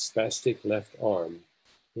that spastic left arm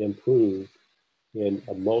improved in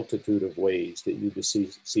a multitude of ways that you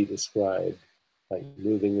see described like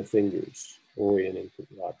moving the fingers, orienting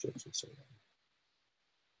objects, and so on.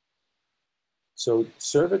 So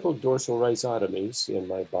cervical dorsal rhizotomies, in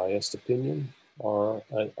my biased opinion, are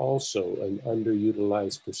also an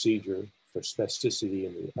underutilized procedure for spasticity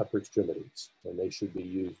in the upper extremities, and they should be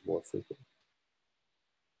used more frequently.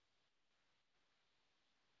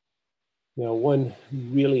 Now, one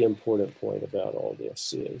really important point about all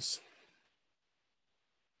this is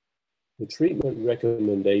the treatment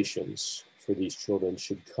recommendations for these children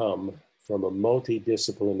should come from a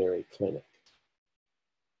multidisciplinary clinic.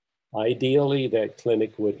 Ideally, that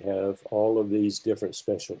clinic would have all of these different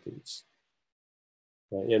specialties.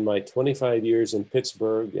 In my 25 years in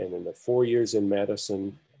Pittsburgh and in the 4 years in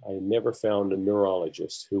Madison, I never found a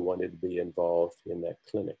neurologist who wanted to be involved in that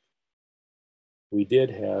clinic. We did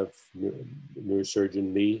have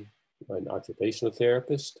neurosurgeon, me, an occupational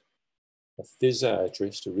therapist, a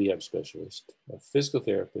physiatrist, a rehab specialist, a physical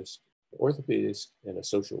therapist, an orthopedist, and a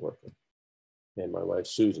social worker. And my wife,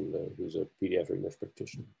 Susan, who's a pediatric nurse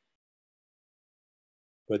practitioner.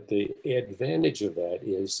 But the advantage of that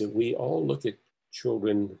is that we all look at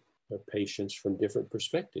children or patients from different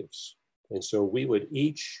perspectives. And so we would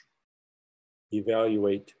each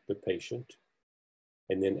evaluate the patient.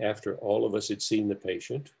 And then after all of us had seen the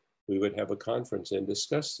patient, we would have a conference and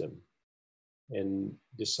discuss them and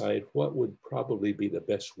decide what would probably be the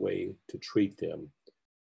best way to treat them,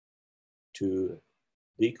 to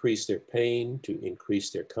decrease their pain, to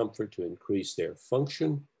increase their comfort, to increase their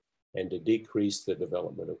function, and to decrease the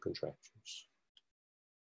development of contractions.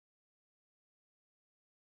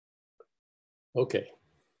 Okay,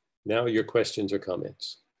 now your questions or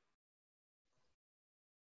comments.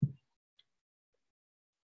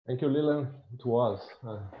 Thank you, Leland. It was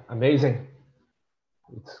amazing.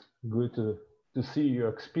 It's good to see your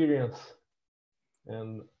experience.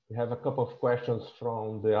 And we have a couple of questions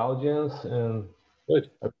from the audience. And good.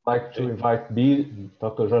 I'd like to invite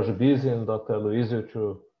Dr. Jorge Bisi and Dr. Luizio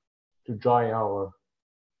to join our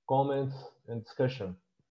comments and discussion.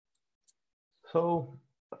 So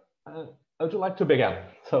I would like to begin.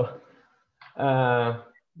 So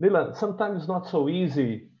Leland, sometimes it's not so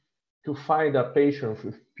easy to find a patient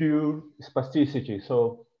with pure spasticity.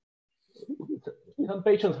 So some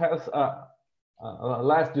patients has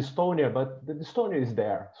less dystonia, but the dystonia is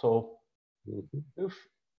there. So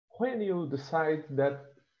when you decide that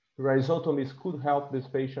rhizotomies could help this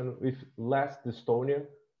patient with less dystonia,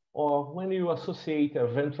 or when you associate a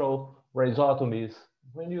ventral rhizotomies,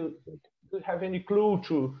 when you have any clue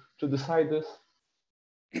to decide this?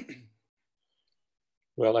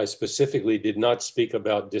 Well, I specifically did not speak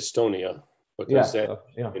about dystonia because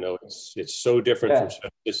you know, it's so different from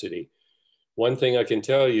spasticity. One thing I can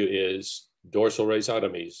tell you is dorsal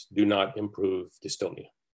rhizotomies do not improve dystonia.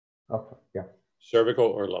 Okay. Yeah. Cervical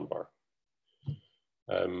or lumbar.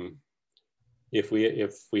 If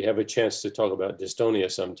we have a chance to talk about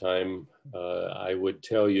dystonia sometime, I would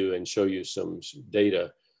tell you and show you some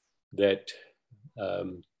data that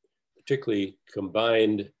particularly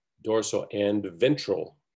combined dorsal and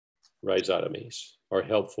ventral rhizotomies are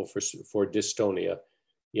helpful for dystonia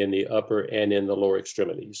in the upper and in the lower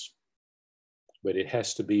extremities. But it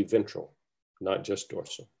has to be ventral, not just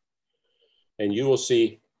dorsal. And you will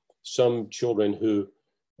see some children who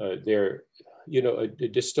you know, the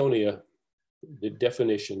dystonia, the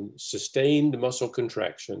definition, sustained muscle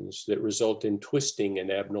contractions that result in twisting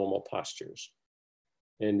and abnormal postures.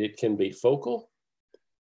 And it can be focal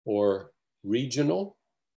or regional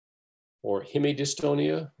or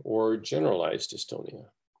hemidystonia or generalized dystonia.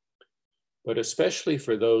 But especially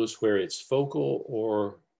for those where it's focal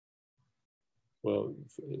or, well,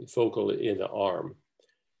 focal in the arm,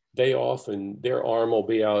 they often, their arm will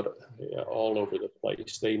be out all over the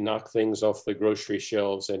place. They knock things off the grocery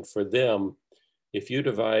shelves. And for them, if you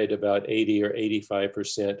divide about 80 or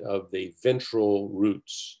 85% of the ventral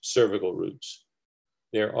roots, cervical roots,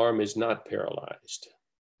 their arm is not paralyzed.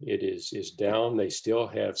 It is down. They still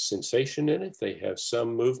have sensation in it. They have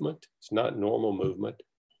some movement. It's not normal movement,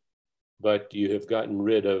 but you have gotten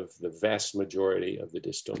rid of the vast majority of the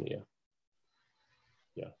dystonia.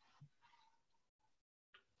 Yeah.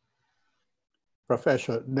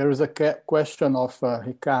 Professor, there is a question of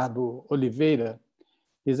Ricardo Oliveira.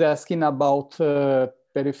 He's asking about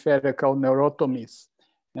peripheral neurotomies.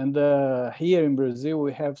 And here in Brazil,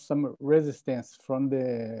 we have some resistance from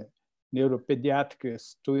the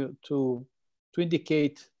neuropediatrics to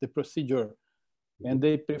indicate the procedure. And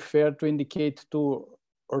they prefer to indicate to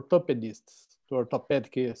orthopedists, to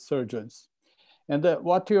orthopedic surgeons. And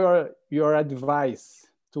what your advice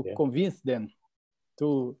to convince them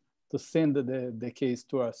to send the case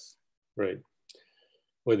to us? Right.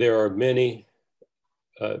 Well, there are many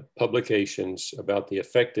publications about the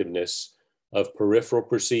effectiveness of peripheral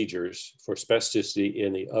procedures for spasticity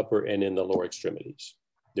in the upper and in the lower extremities.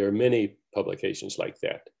 There are many publications like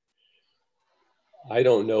that. I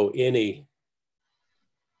don't know any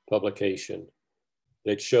publication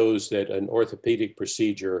that shows that an orthopedic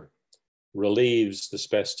procedure relieves the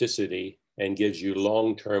spasticity and gives you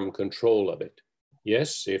long-term control of it.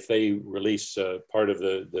 Yes, if they release part of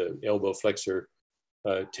the elbow flexor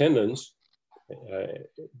tendons,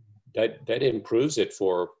 that improves it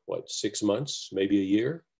for what, 6 months, maybe a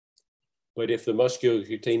year. But if the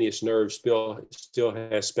musculocutaneous nerve still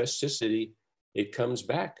has spasticity, it comes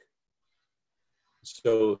back.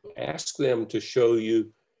 So ask them to show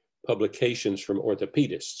you publications from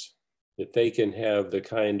orthopedists that they can have the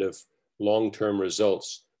kind of long-term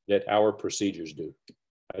results that our procedures do.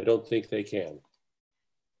 I don't think they can.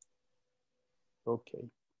 Okay.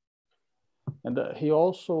 And he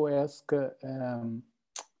also asked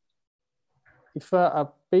if a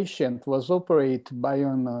patient was operated by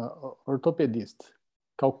an orthopedist,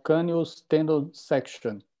 calcaneus tendon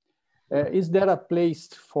section, is there a place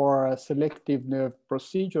for a selective nerve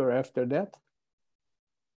procedure after that?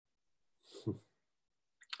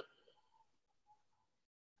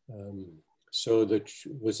 So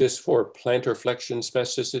was this for plantar flexion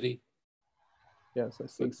spasticity? Yes, I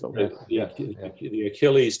think so. The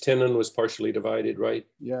Achilles tendon was partially divided, right?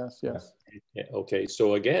 Yes, yes. Yeah, okay,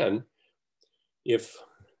 so again, if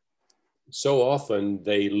so often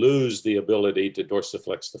they lose the ability to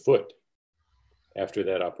dorsiflex the foot after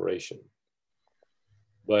that operation.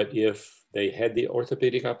 But if they had the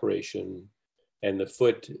orthopedic operation and the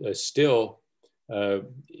foot still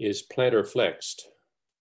is plantar flexed,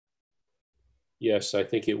 yes, I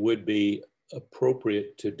think it would be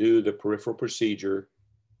appropriate to do the peripheral procedure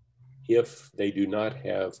if they do not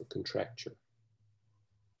have a contracture.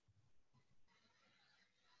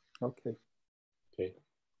 Okay. Okay.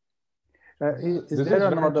 This is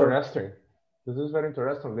very interesting. This is very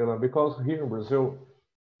interesting, Leland, because here in Brazil,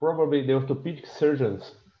 probably the orthopedic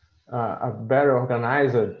surgeons are better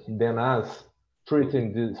organized than us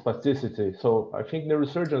treating the spasticity. So I think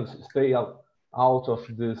neurosurgeons stay out of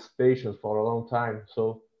these patients for a long time.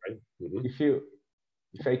 So if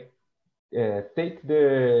I take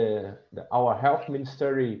our health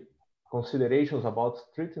ministry considerations about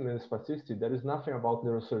treatment and spasticity, there is nothing about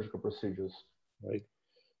neurosurgical procedures. Right.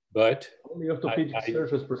 But only orthopedic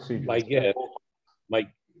surgeons procedures.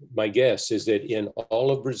 My guess is that in all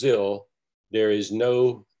of Brazil, there is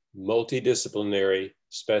no multidisciplinary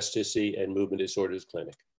spasticity and movement disorders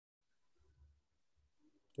clinic.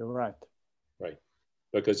 You're right. Right.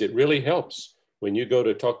 Because it really helps when you go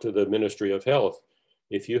to talk to the Ministry of Health.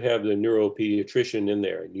 If you have the neuropediatrician in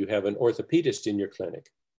there and you have an orthopedist in your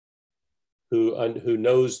clinic who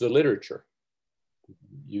knows the literature,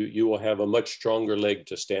 you will have a much stronger leg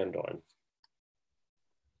to stand on.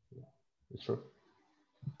 It's true.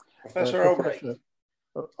 Professor Albright.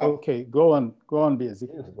 Okay, go on, Busy.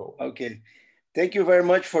 Okay, thank you very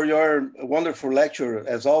much for your wonderful lecture,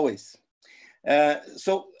 as always.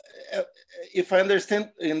 If I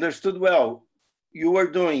understood well, you were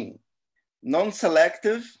doing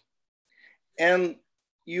non-selective and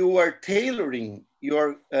you are tailoring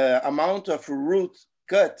your amount of root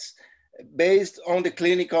cuts based on the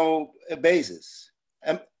clinical basis.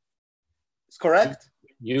 Is correct?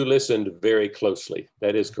 You listened very closely.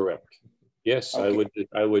 That is correct. Yes, okay.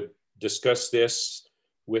 I would discuss this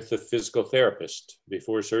with the physical therapist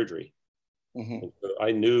before surgery. Mm-hmm. So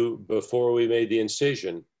I knew before we made the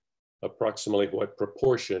incision approximately what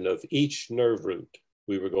proportion of each nerve root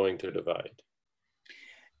we were going to divide.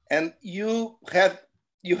 And you have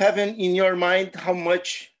in your mind how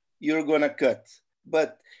much you're going to cut,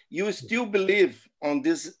 but you still believe on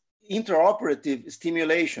this intraoperative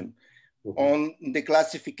stimulation, mm-hmm. on the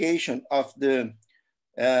classification of the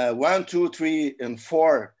 1, 2, 3, and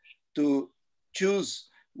 4 to choose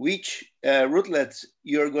which rootlets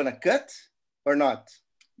you're going to cut or not.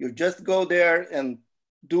 You just go there and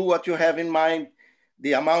do what you have in mind,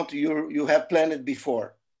 the amount you have planned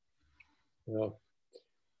before. Well,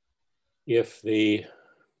 if the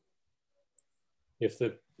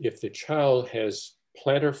child has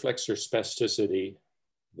plantar flexor spasticity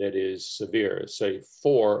that is severe, say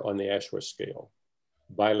 4 on the Ashworth scale,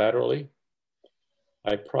 bilaterally,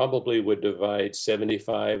 I probably would divide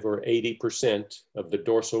 75 or 80% of the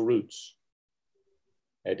dorsal roots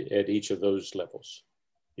at each of those levels.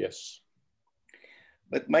 Yes.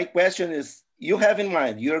 But my question is, you have in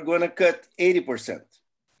mind, you're going to cut 80%,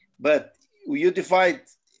 but you divide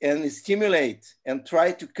and stimulate and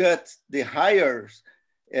try to cut the higher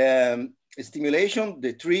stimulation,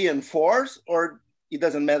 the 3 and 4s, or it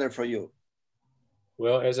doesn't matter for you?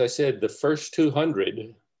 Well, as I said, the first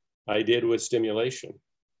 200 I did with stimulation.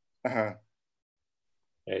 Uh-huh.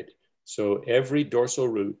 Right? So every dorsal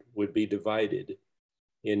root would be divided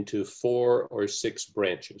into 4 or 6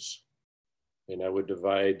 branches. And I would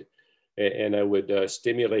divide, and I would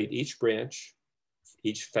stimulate each branch,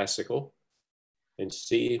 each fascicle, and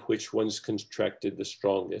see which ones contracted the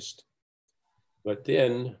strongest. But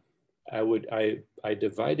then I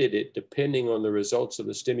divided it depending on the results of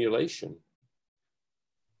the stimulation.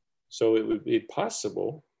 So it would be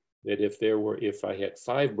possible that if I had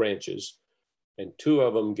 5 branches and 2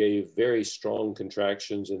 of them gave very strong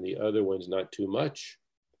contractions and the other ones not too much,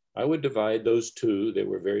 I would divide those 2 that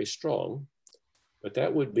were very strong, but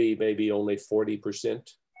that would be maybe only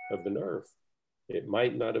 40% of the nerve. It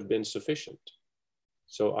might not have been sufficient.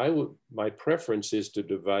 So my preference is to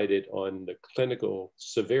divide it on the clinical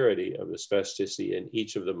severity of the spasticity in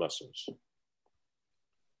each of the muscles.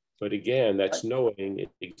 But again, that's knowing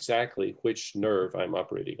exactly which nerve I'm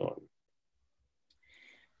operating on.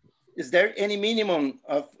 Is there any minimum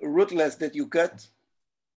of rootless that you cut,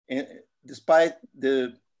 despite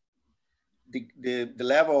the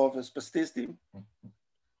level of spasticity?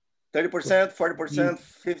 30%, 40%,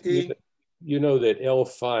 50%? You know that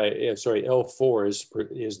L4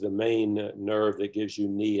 is the main nerve that gives you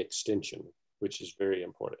knee extension, which is very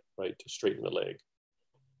important, right, to straighten the leg.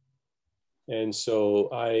 And so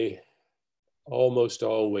I almost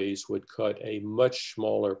always would cut a much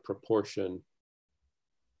smaller proportion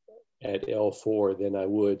at L4 than I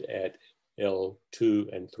would at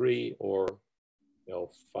L2 and 3 or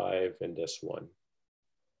L5 and S1.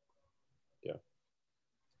 Yeah.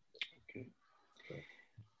 Okay.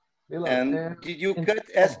 Leland, and did you cut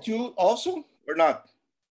S2 also or not?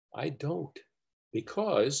 I don't,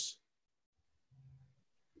 because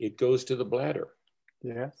it goes to the bladder.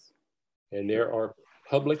 Yes. And there are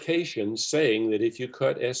publications saying that if you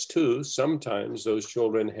cut S2, sometimes those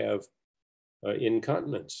children have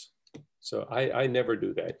incontinence. So I never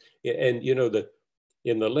do that. And you know,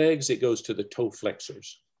 in the legs, it goes to the toe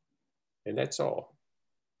flexors. And that's all.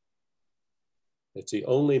 It's the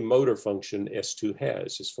only motor function S2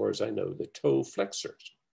 has, as far as I know, the toe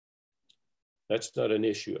flexors. That's not an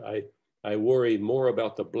issue. I worry more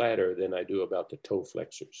about the bladder than I do about the toe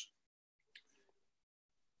flexors.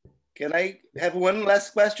 Can I have one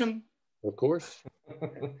last question? Of course.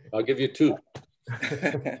 I'll give you 2.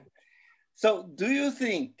 So do you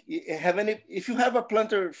think, if you have a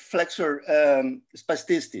plantar flexor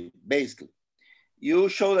spasticity, basically, you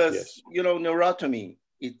showed us, yes, you know, neurotomy,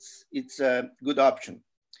 it's a good option.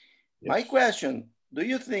 Yes. My question, do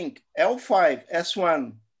you think L5,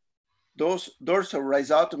 S1, those dorsal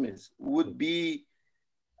rhizotomies would be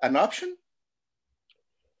an option?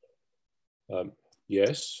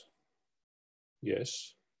 Yes.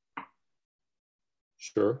 Yes,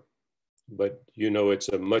 sure. But you know, it's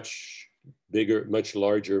a much bigger, much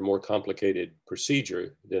larger, more complicated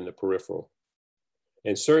procedure than the peripheral.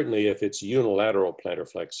 And certainly if it's unilateral plantar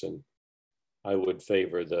flexion, I would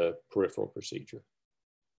favor the peripheral procedure.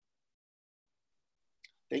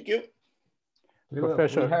 Thank you.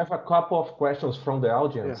 Professor, we have a couple of questions from the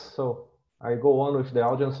audience. Yes. So I go on with the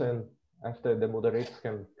audience and after the moderators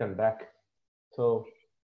can come back. So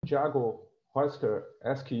Thiago Hosker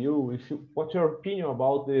asks you, what's your opinion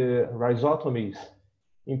about the rhizotomies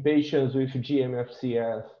in patients with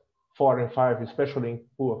GMFCS 4 and 5, especially in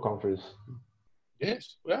poor countries?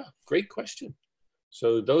 Yes, well, great question.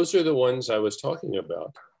 So those are the ones I was talking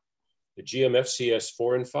about. The GMFCS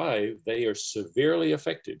 4 and 5, they are severely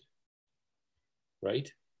affected,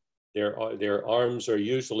 right? Their arms are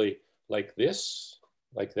usually like this,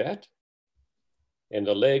 like that, and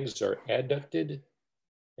the legs are adducted,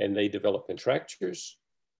 and they develop contractures.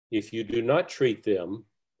 If you do not treat them,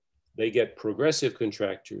 they get progressive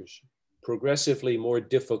contractures, progressively more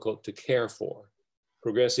difficult to care for,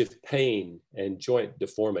 progressive pain and joint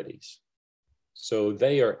deformities. So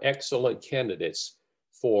they are excellent candidates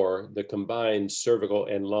for the combined cervical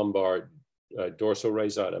and lumbar dorsal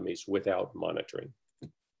rhizotomies without monitoring.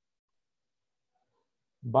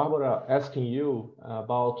 Barbara asking you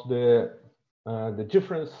about the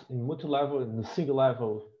difference in multi-level and the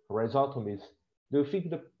single-level rhizotomies. Do you think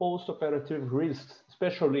the post-operative risks,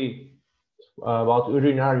 especially about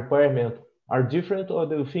urinary impairment, are different, or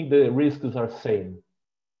do you think the risks are same?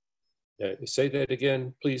 Say that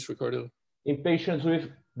again, please, Ricardo. In patients with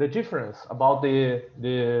the difference about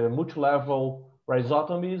the multi-level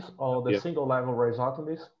rhizotomies or the single-level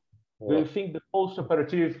rhizotomies, do you think the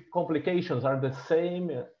post-operative complications are the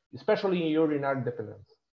same, especially in urinary dependence?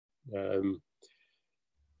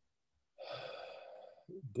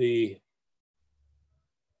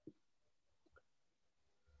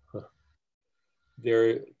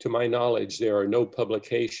 to my knowledge, there are no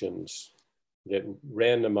publications that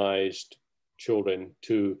randomized children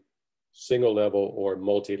to single level or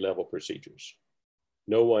multi-level procedures.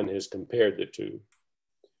 No one has compared the two.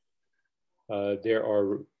 There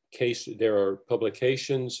are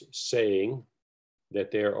publications saying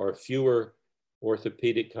that there are fewer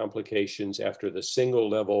orthopedic complications after the single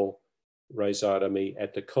level rhizotomy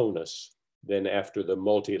at the conus than after the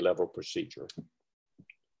multi-level procedure.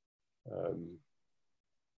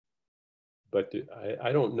 But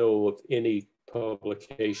I don't know of any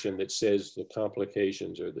publication that says the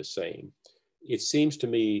complications are the same. It seems to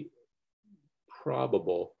me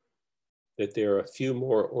probable that there are a few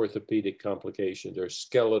more orthopedic complications or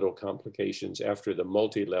skeletal complications after the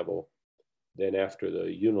multi-level than after the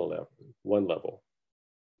unilevel, one level.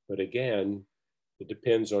 But again, it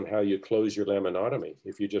depends on how you close your laminotomy.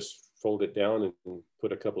 If you just fold it down and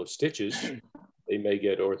put a couple of stitches, they may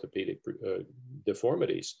get orthopedic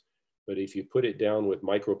deformities. But if you put it down with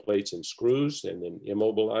microplates and screws and then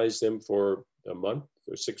immobilize them for a month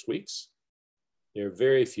or 6 weeks, there are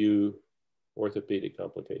very few orthopedic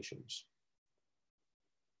complications.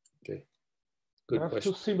 Okay, good question. I have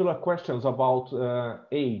two similar questions about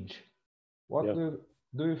age. What do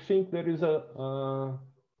you think there is a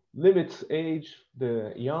limits age,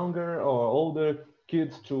 the younger or older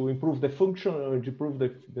kids to improve the function or to improve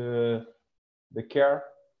the care?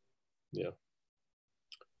 Yeah.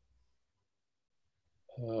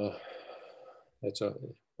 That's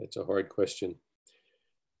a hard question.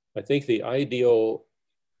 I think the ideal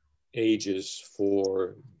ages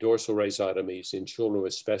for dorsal rhizotomies in children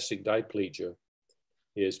with spastic diplegia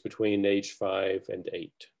is between age 5 and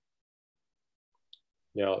 8.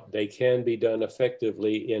 Now, they can be done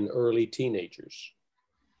effectively in early teenagers,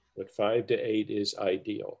 but 5 to 8 is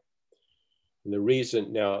ideal. And the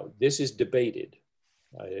reason, now, this is debated.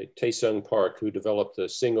 Tae-Sung Park, who developed the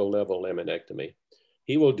single level laminectomy,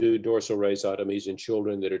 he will do dorsal rhizotomies in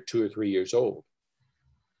children that are 2 or 3 years old.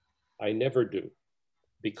 I never do,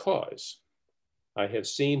 because I have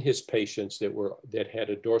seen his patients that had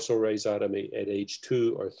a dorsal rhizotomy at age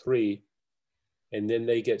 2 or 3, and then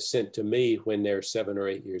they get sent to me when they're 7 or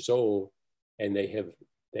 8 years old, and they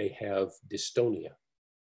have dystonia.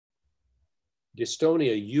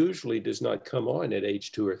 Dystonia usually does not come on at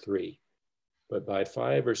age 2 or 3, but by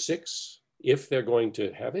 5 or 6, if they're going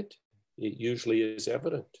to have it, it usually is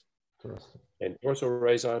evident. And dorsal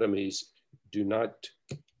rhizotomies do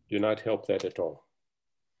not help that at all.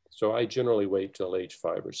 So I generally wait till age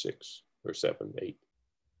 5 or 6 or 7, 8.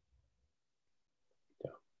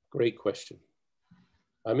 Yeah, great question.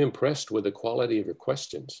 I'm impressed with the quality of your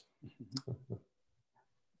questions.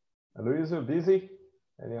 Luis, you're busy?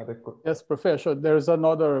 Any other questions? Yes, Professor, there's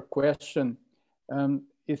another question. From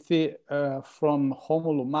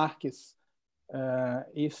Romulo Marques,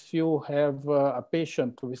 if you have a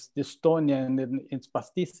patient with dystonia and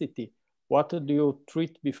spasticity, what do you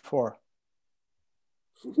treat before?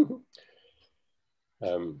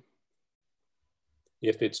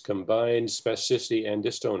 If it's combined spasticity and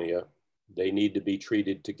dystonia, they need to be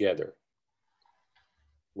treated together.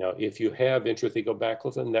 Now, if you have intrathecal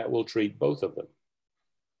baclofen, that will treat both of them.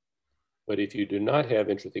 But if you do not have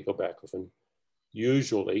intrathecal baclofen,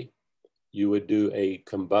 usually you would do a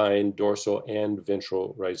combined dorsal and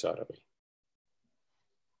ventral rhizotomy.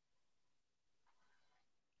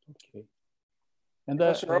 Okay. And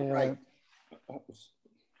Albright,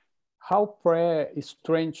 how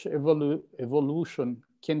pre-strange evolution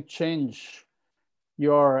can change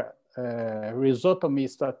your rhizotomy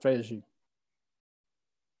strategy?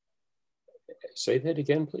 Say that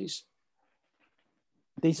again, please.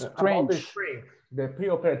 The strength. The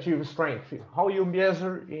preoperative strength. How you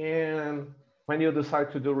measure in when you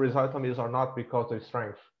decide to do rhizotomies or not because of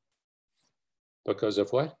strength? Because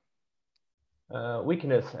of what?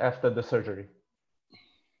 Weakness after the surgery.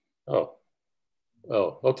 Oh,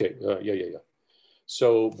 okay. Yeah.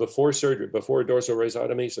 So before surgery, before dorsal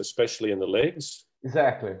rhizotomies, especially in the legs,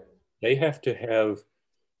 exactly, they have to have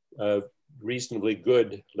reasonably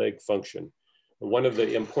good leg function. One of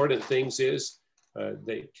the important things is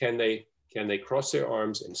can they cross their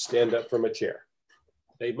arms and stand up from a chair?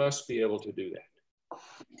 They must be able to do that.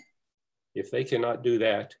 If they cannot do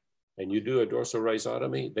that, and you do a dorsal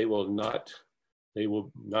rhizotomy, they will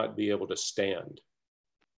not be able to stand.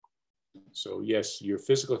 So yes, your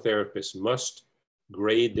physical therapist must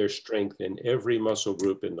grade their strength in every muscle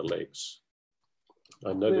group in the legs.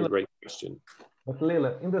 Another great question. But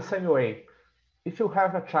Leland, in the same way, if you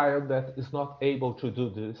have a child that is not able to do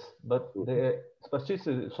this, but the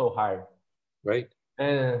spasticity is so high, right?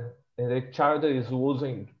 And the child is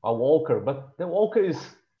using a walker, but the walker is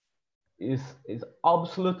is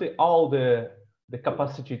absolutely all the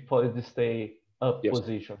capacity for it to stay up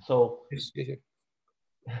position. So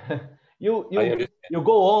you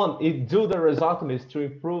go on, you do the rhizotomies to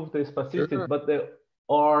improve the spasticity, but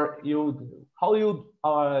how you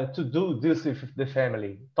to do this with the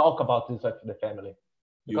family? Talk about this with the family,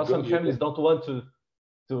 because some families don't want to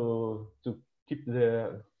keep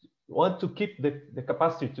the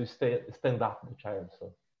capacity to stand up the child.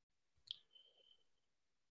 So.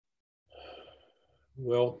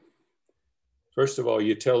 Well, first of all,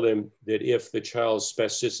 you tell them that if the child's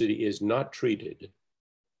spasticity is not treated,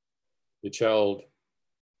 the child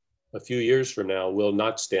a few years from now will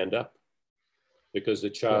not stand up because the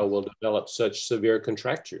child will develop such severe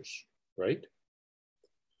contractures, right?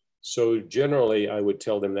 So generally, I would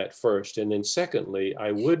tell them that first. And then secondly,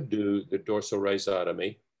 I would do the dorsal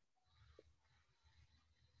rhizotomy,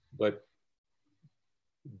 but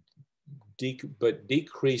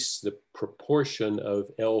decrease the proportion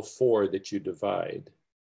of L4 that you divide.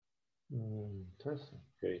 Interesting.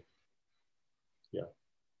 Okay. Yeah.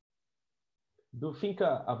 Do you think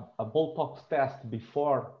a Botox test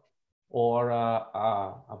before or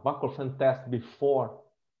a baclofen test before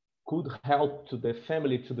could help to the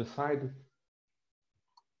family to decide?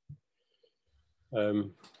 No,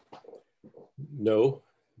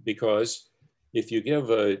 because if you give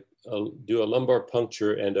do a lumbar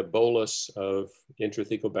puncture and a bolus of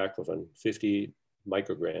intrathecal baclofen, 50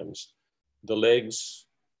 micrograms, the legs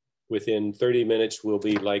within 30 minutes will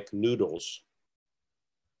be like noodles,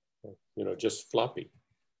 you know, just floppy.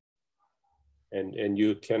 And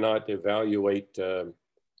you cannot evaluate the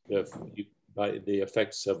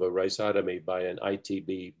effects of a rhizotomy by an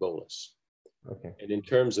ITB bolus. Okay. And in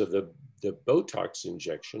terms of the Botox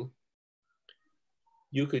injection,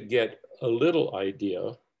 you could get a little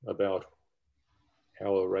idea about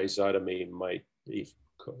how a rhizotomy might,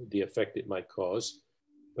 the effect it might cause,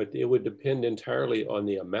 but it would depend entirely on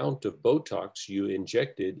the amount of Botox you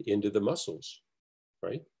injected into the muscles,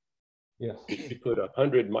 right? Yes. If you put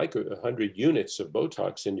 100 units of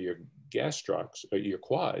Botox into your gastrocs or your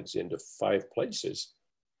quads into 5 places,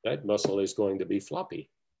 that muscle is going to be floppy.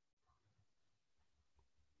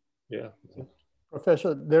 Yeah.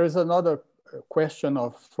 Professor, there is another question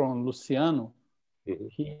from Luciano. Mm-hmm.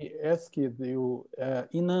 He asked you,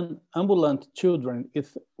 in an ambulant children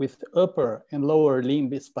with upper and lower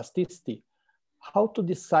limb spasticity, how to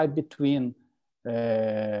decide between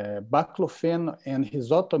baclofen and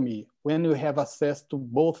rhizotomy when you have access to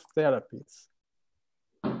both therapies?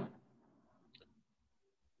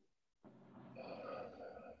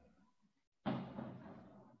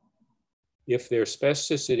 If their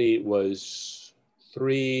spasticity was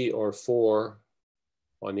 3 or 4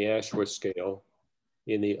 on the Ashworth scale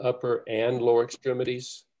in the upper and lower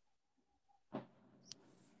extremities,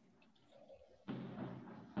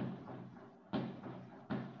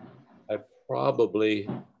 I probably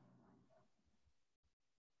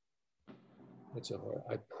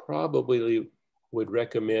would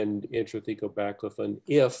recommend intrathecal baclofen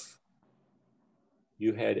if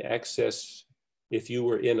you had access, if you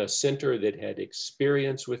were in a center that had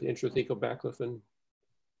experience with intrathecal baclofen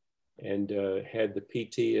and had the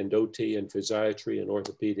PT and OT and physiatry and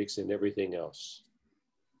orthopedics and everything else.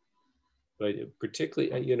 But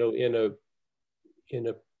particularly, you know,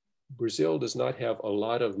 Brazil does not have a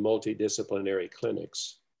lot of multidisciplinary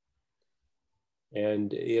clinics.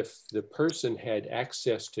 And if the person had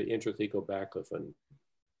access to intrathecal baclofen,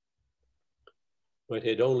 but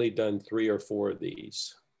had only done 3 or 4 of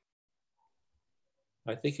these,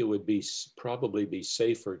 I think it would probably be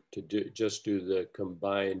safer to just do the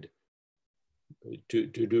combined, to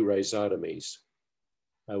do rhizotomies.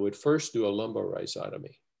 I would first do a lumbar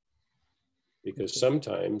rhizotomy, because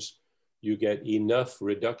sometimes you get enough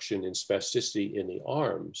reduction in spasticity in the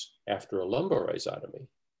arms after a lumbar rhizotomy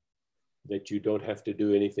that you don't have to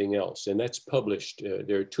do anything else. And that's published.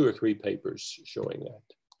 There are 2 or 3 papers showing that.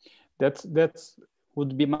 That's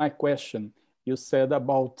would be my question. You said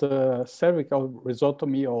about cervical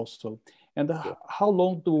rhizotomy also. And how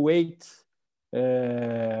long to wait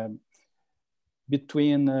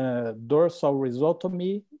between dorsal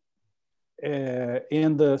rhizotomy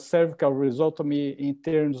and the cervical rhizotomy in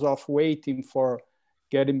terms of waiting for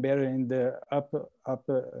getting better in the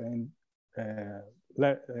upper and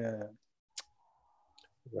right.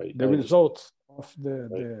 The results of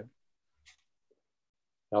the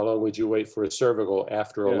How long would you wait for a cervical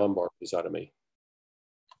after a lumbar rhizotomy?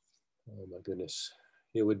 Oh my goodness.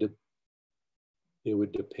 It would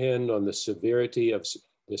depend on the severity of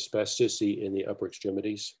the spasticity in the upper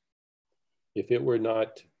extremities. If it were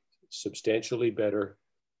not substantially better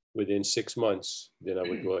within 6 months, then I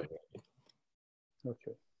would go ahead.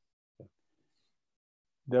 Okay.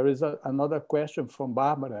 There is another question from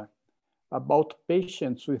Barbara about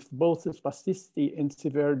patients with both spasticity and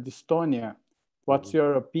severe dystonia. What's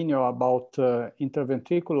your opinion about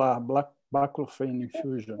interventricular baclofen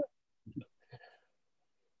infusion?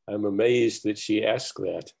 I'm amazed that she asked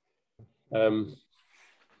that.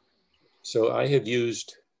 So I have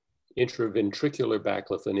used intraventricular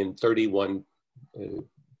baclofen in 31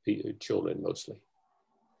 children mostly.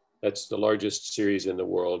 That's the largest series in the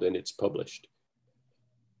world, and it's published.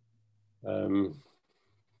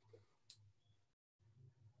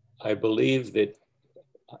 I believe that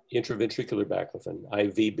intraventricular baclofen,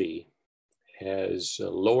 IVB, has a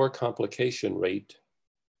lower complication rate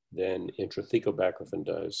than intrathecal baclofen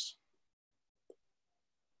does,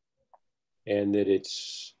 and that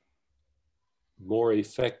it's more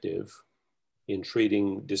effective in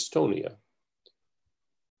treating dystonia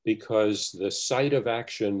because the site of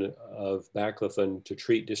action of baclofen to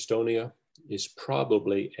treat dystonia is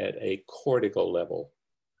probably at a cortical level,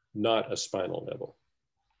 not a spinal level.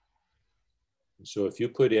 So if you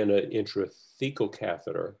put in an intrathecal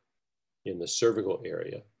catheter in the cervical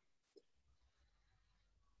area,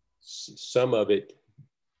 some of it,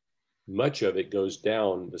 much of it goes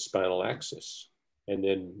down the spinal axis, and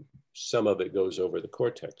then some of it goes over the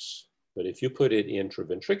cortex. But if you put it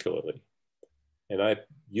intraventricularly, and I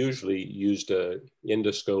usually used an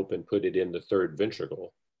endoscope and put it in the third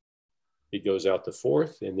ventricle, it goes out the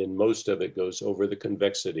fourth, and then most of it goes over the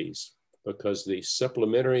convexities, because the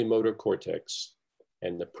supplementary motor cortex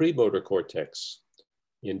and the premotor cortex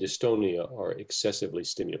in dystonia are excessively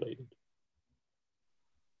stimulated.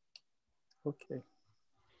 Okay.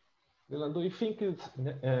 Leland, do you think it's,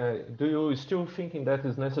 do you still thinking that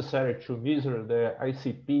it's necessary to measure the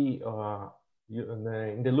ICP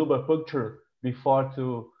in the lumbar puncture before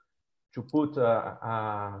to put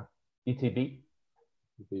ETB?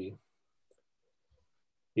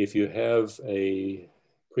 If you have a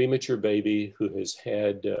premature baby who has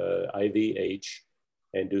had IVH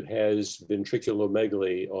and who has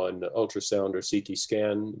ventriculomegaly on ultrasound or CT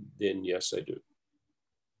scan, then yes, I do.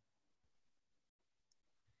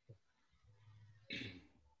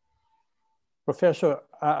 Professor,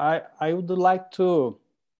 I would like to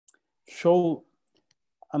show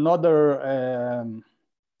another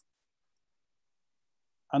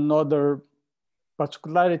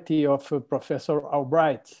particularity of Professor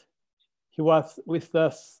Albright. He was with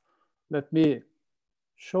us. Let me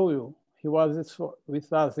show you. He was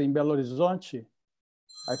with us in Belo Horizonte,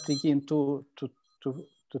 I think in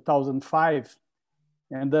 2005,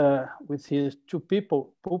 and with his two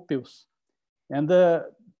pupils. And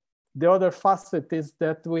the other facet is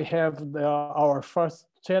that we have our first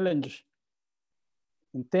challenge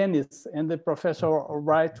in tennis, and the Professor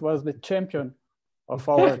Albright was the champion of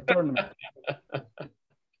our tournament.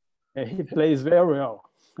 And he plays very well.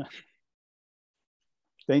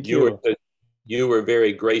 Thank you. You were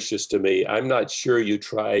very gracious to me. I'm not sure you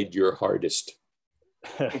tried your hardest.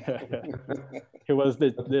 He was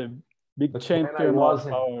the big champion of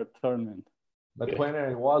our tournament. But when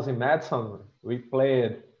I was in Madison, we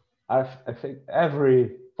played, I think,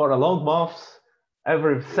 for a long month,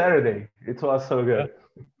 every Saturday. It was so good.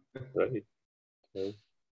 Right. Okay.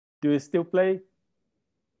 Do you still play?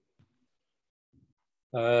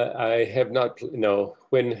 I have not, no.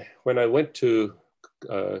 When I went to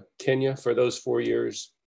Kenya for those 4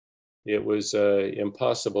 years, it was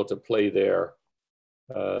impossible to play there.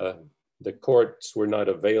 The courts were not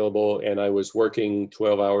available, and I was working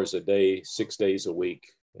 12 hours a day, 6 days a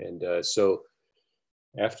week. And so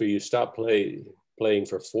after you stop playing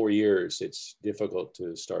for 4 years, it's difficult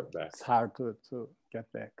to start back. It's hard to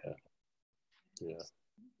get back. Yeah.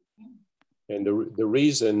 And the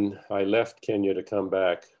reason I left Kenya to come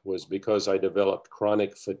back was because I developed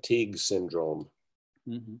chronic fatigue syndrome.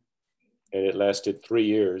 Mm-hmm. And it lasted 3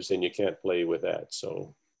 years, and you can't play with that.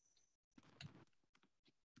 So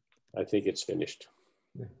I think it's finished.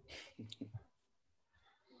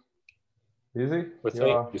 Easy? Well,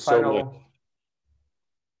 thank you so much.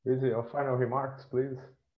 Easy, your final remarks, please.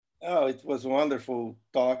 Oh, it was a wonderful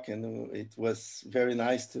talk, and it was very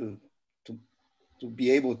nice to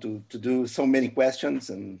be able to do so many questions,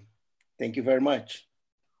 and thank you very much.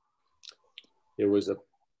 It was a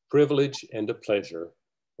privilege and a pleasure,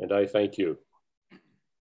 and I thank you.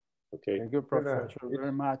 Okay. Thank you, Professor,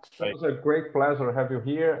 very much. It was a great pleasure to have you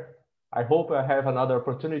here. I hope I have another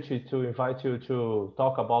opportunity to invite you to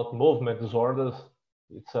talk about movement disorders.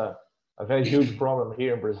 It's a very huge problem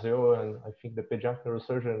here in Brazil, and I think the pediatric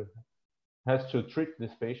neurosurgeon has to treat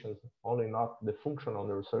these patients, only not the functional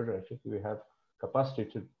neurosurgeon. I think we have capacity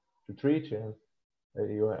to treat, and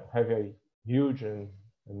you have a huge and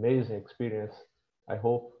amazing experience. I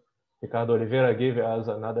hope Ricardo Oliveira gave us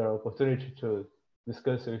another opportunity to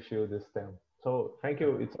discuss with you this theme. So thank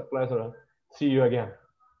you. It's a pleasure. See you again.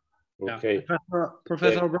 Okay. Yeah.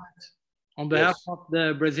 Professor Albright, on behalf Yes. of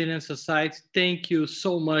the Brazilian Society, thank you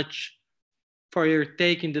so much for your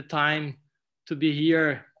taking the time to be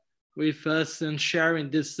here with us and sharing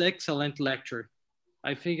this excellent lecture.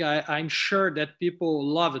 I think I'm sure that people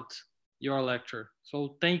loved your lecture.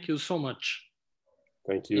 So thank you so much.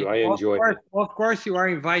 Thank you. I enjoyed it. Of course, you are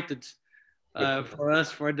invited for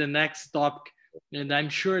us for the next topic. And I'm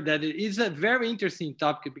sure that it is a very interesting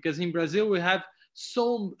topic because in Brazil, we have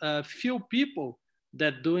so few people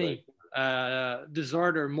that doing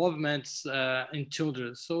disorder movements in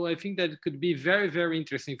children. So I think that it could be very, very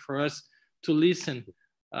interesting for us to listen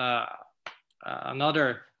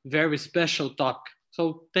another very special talk.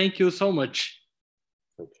 So thank you so much.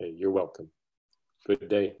 Okay, you're welcome. Good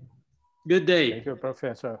day. Good day. Thank you,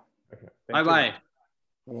 Professor. Bye-bye.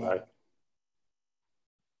 Bye.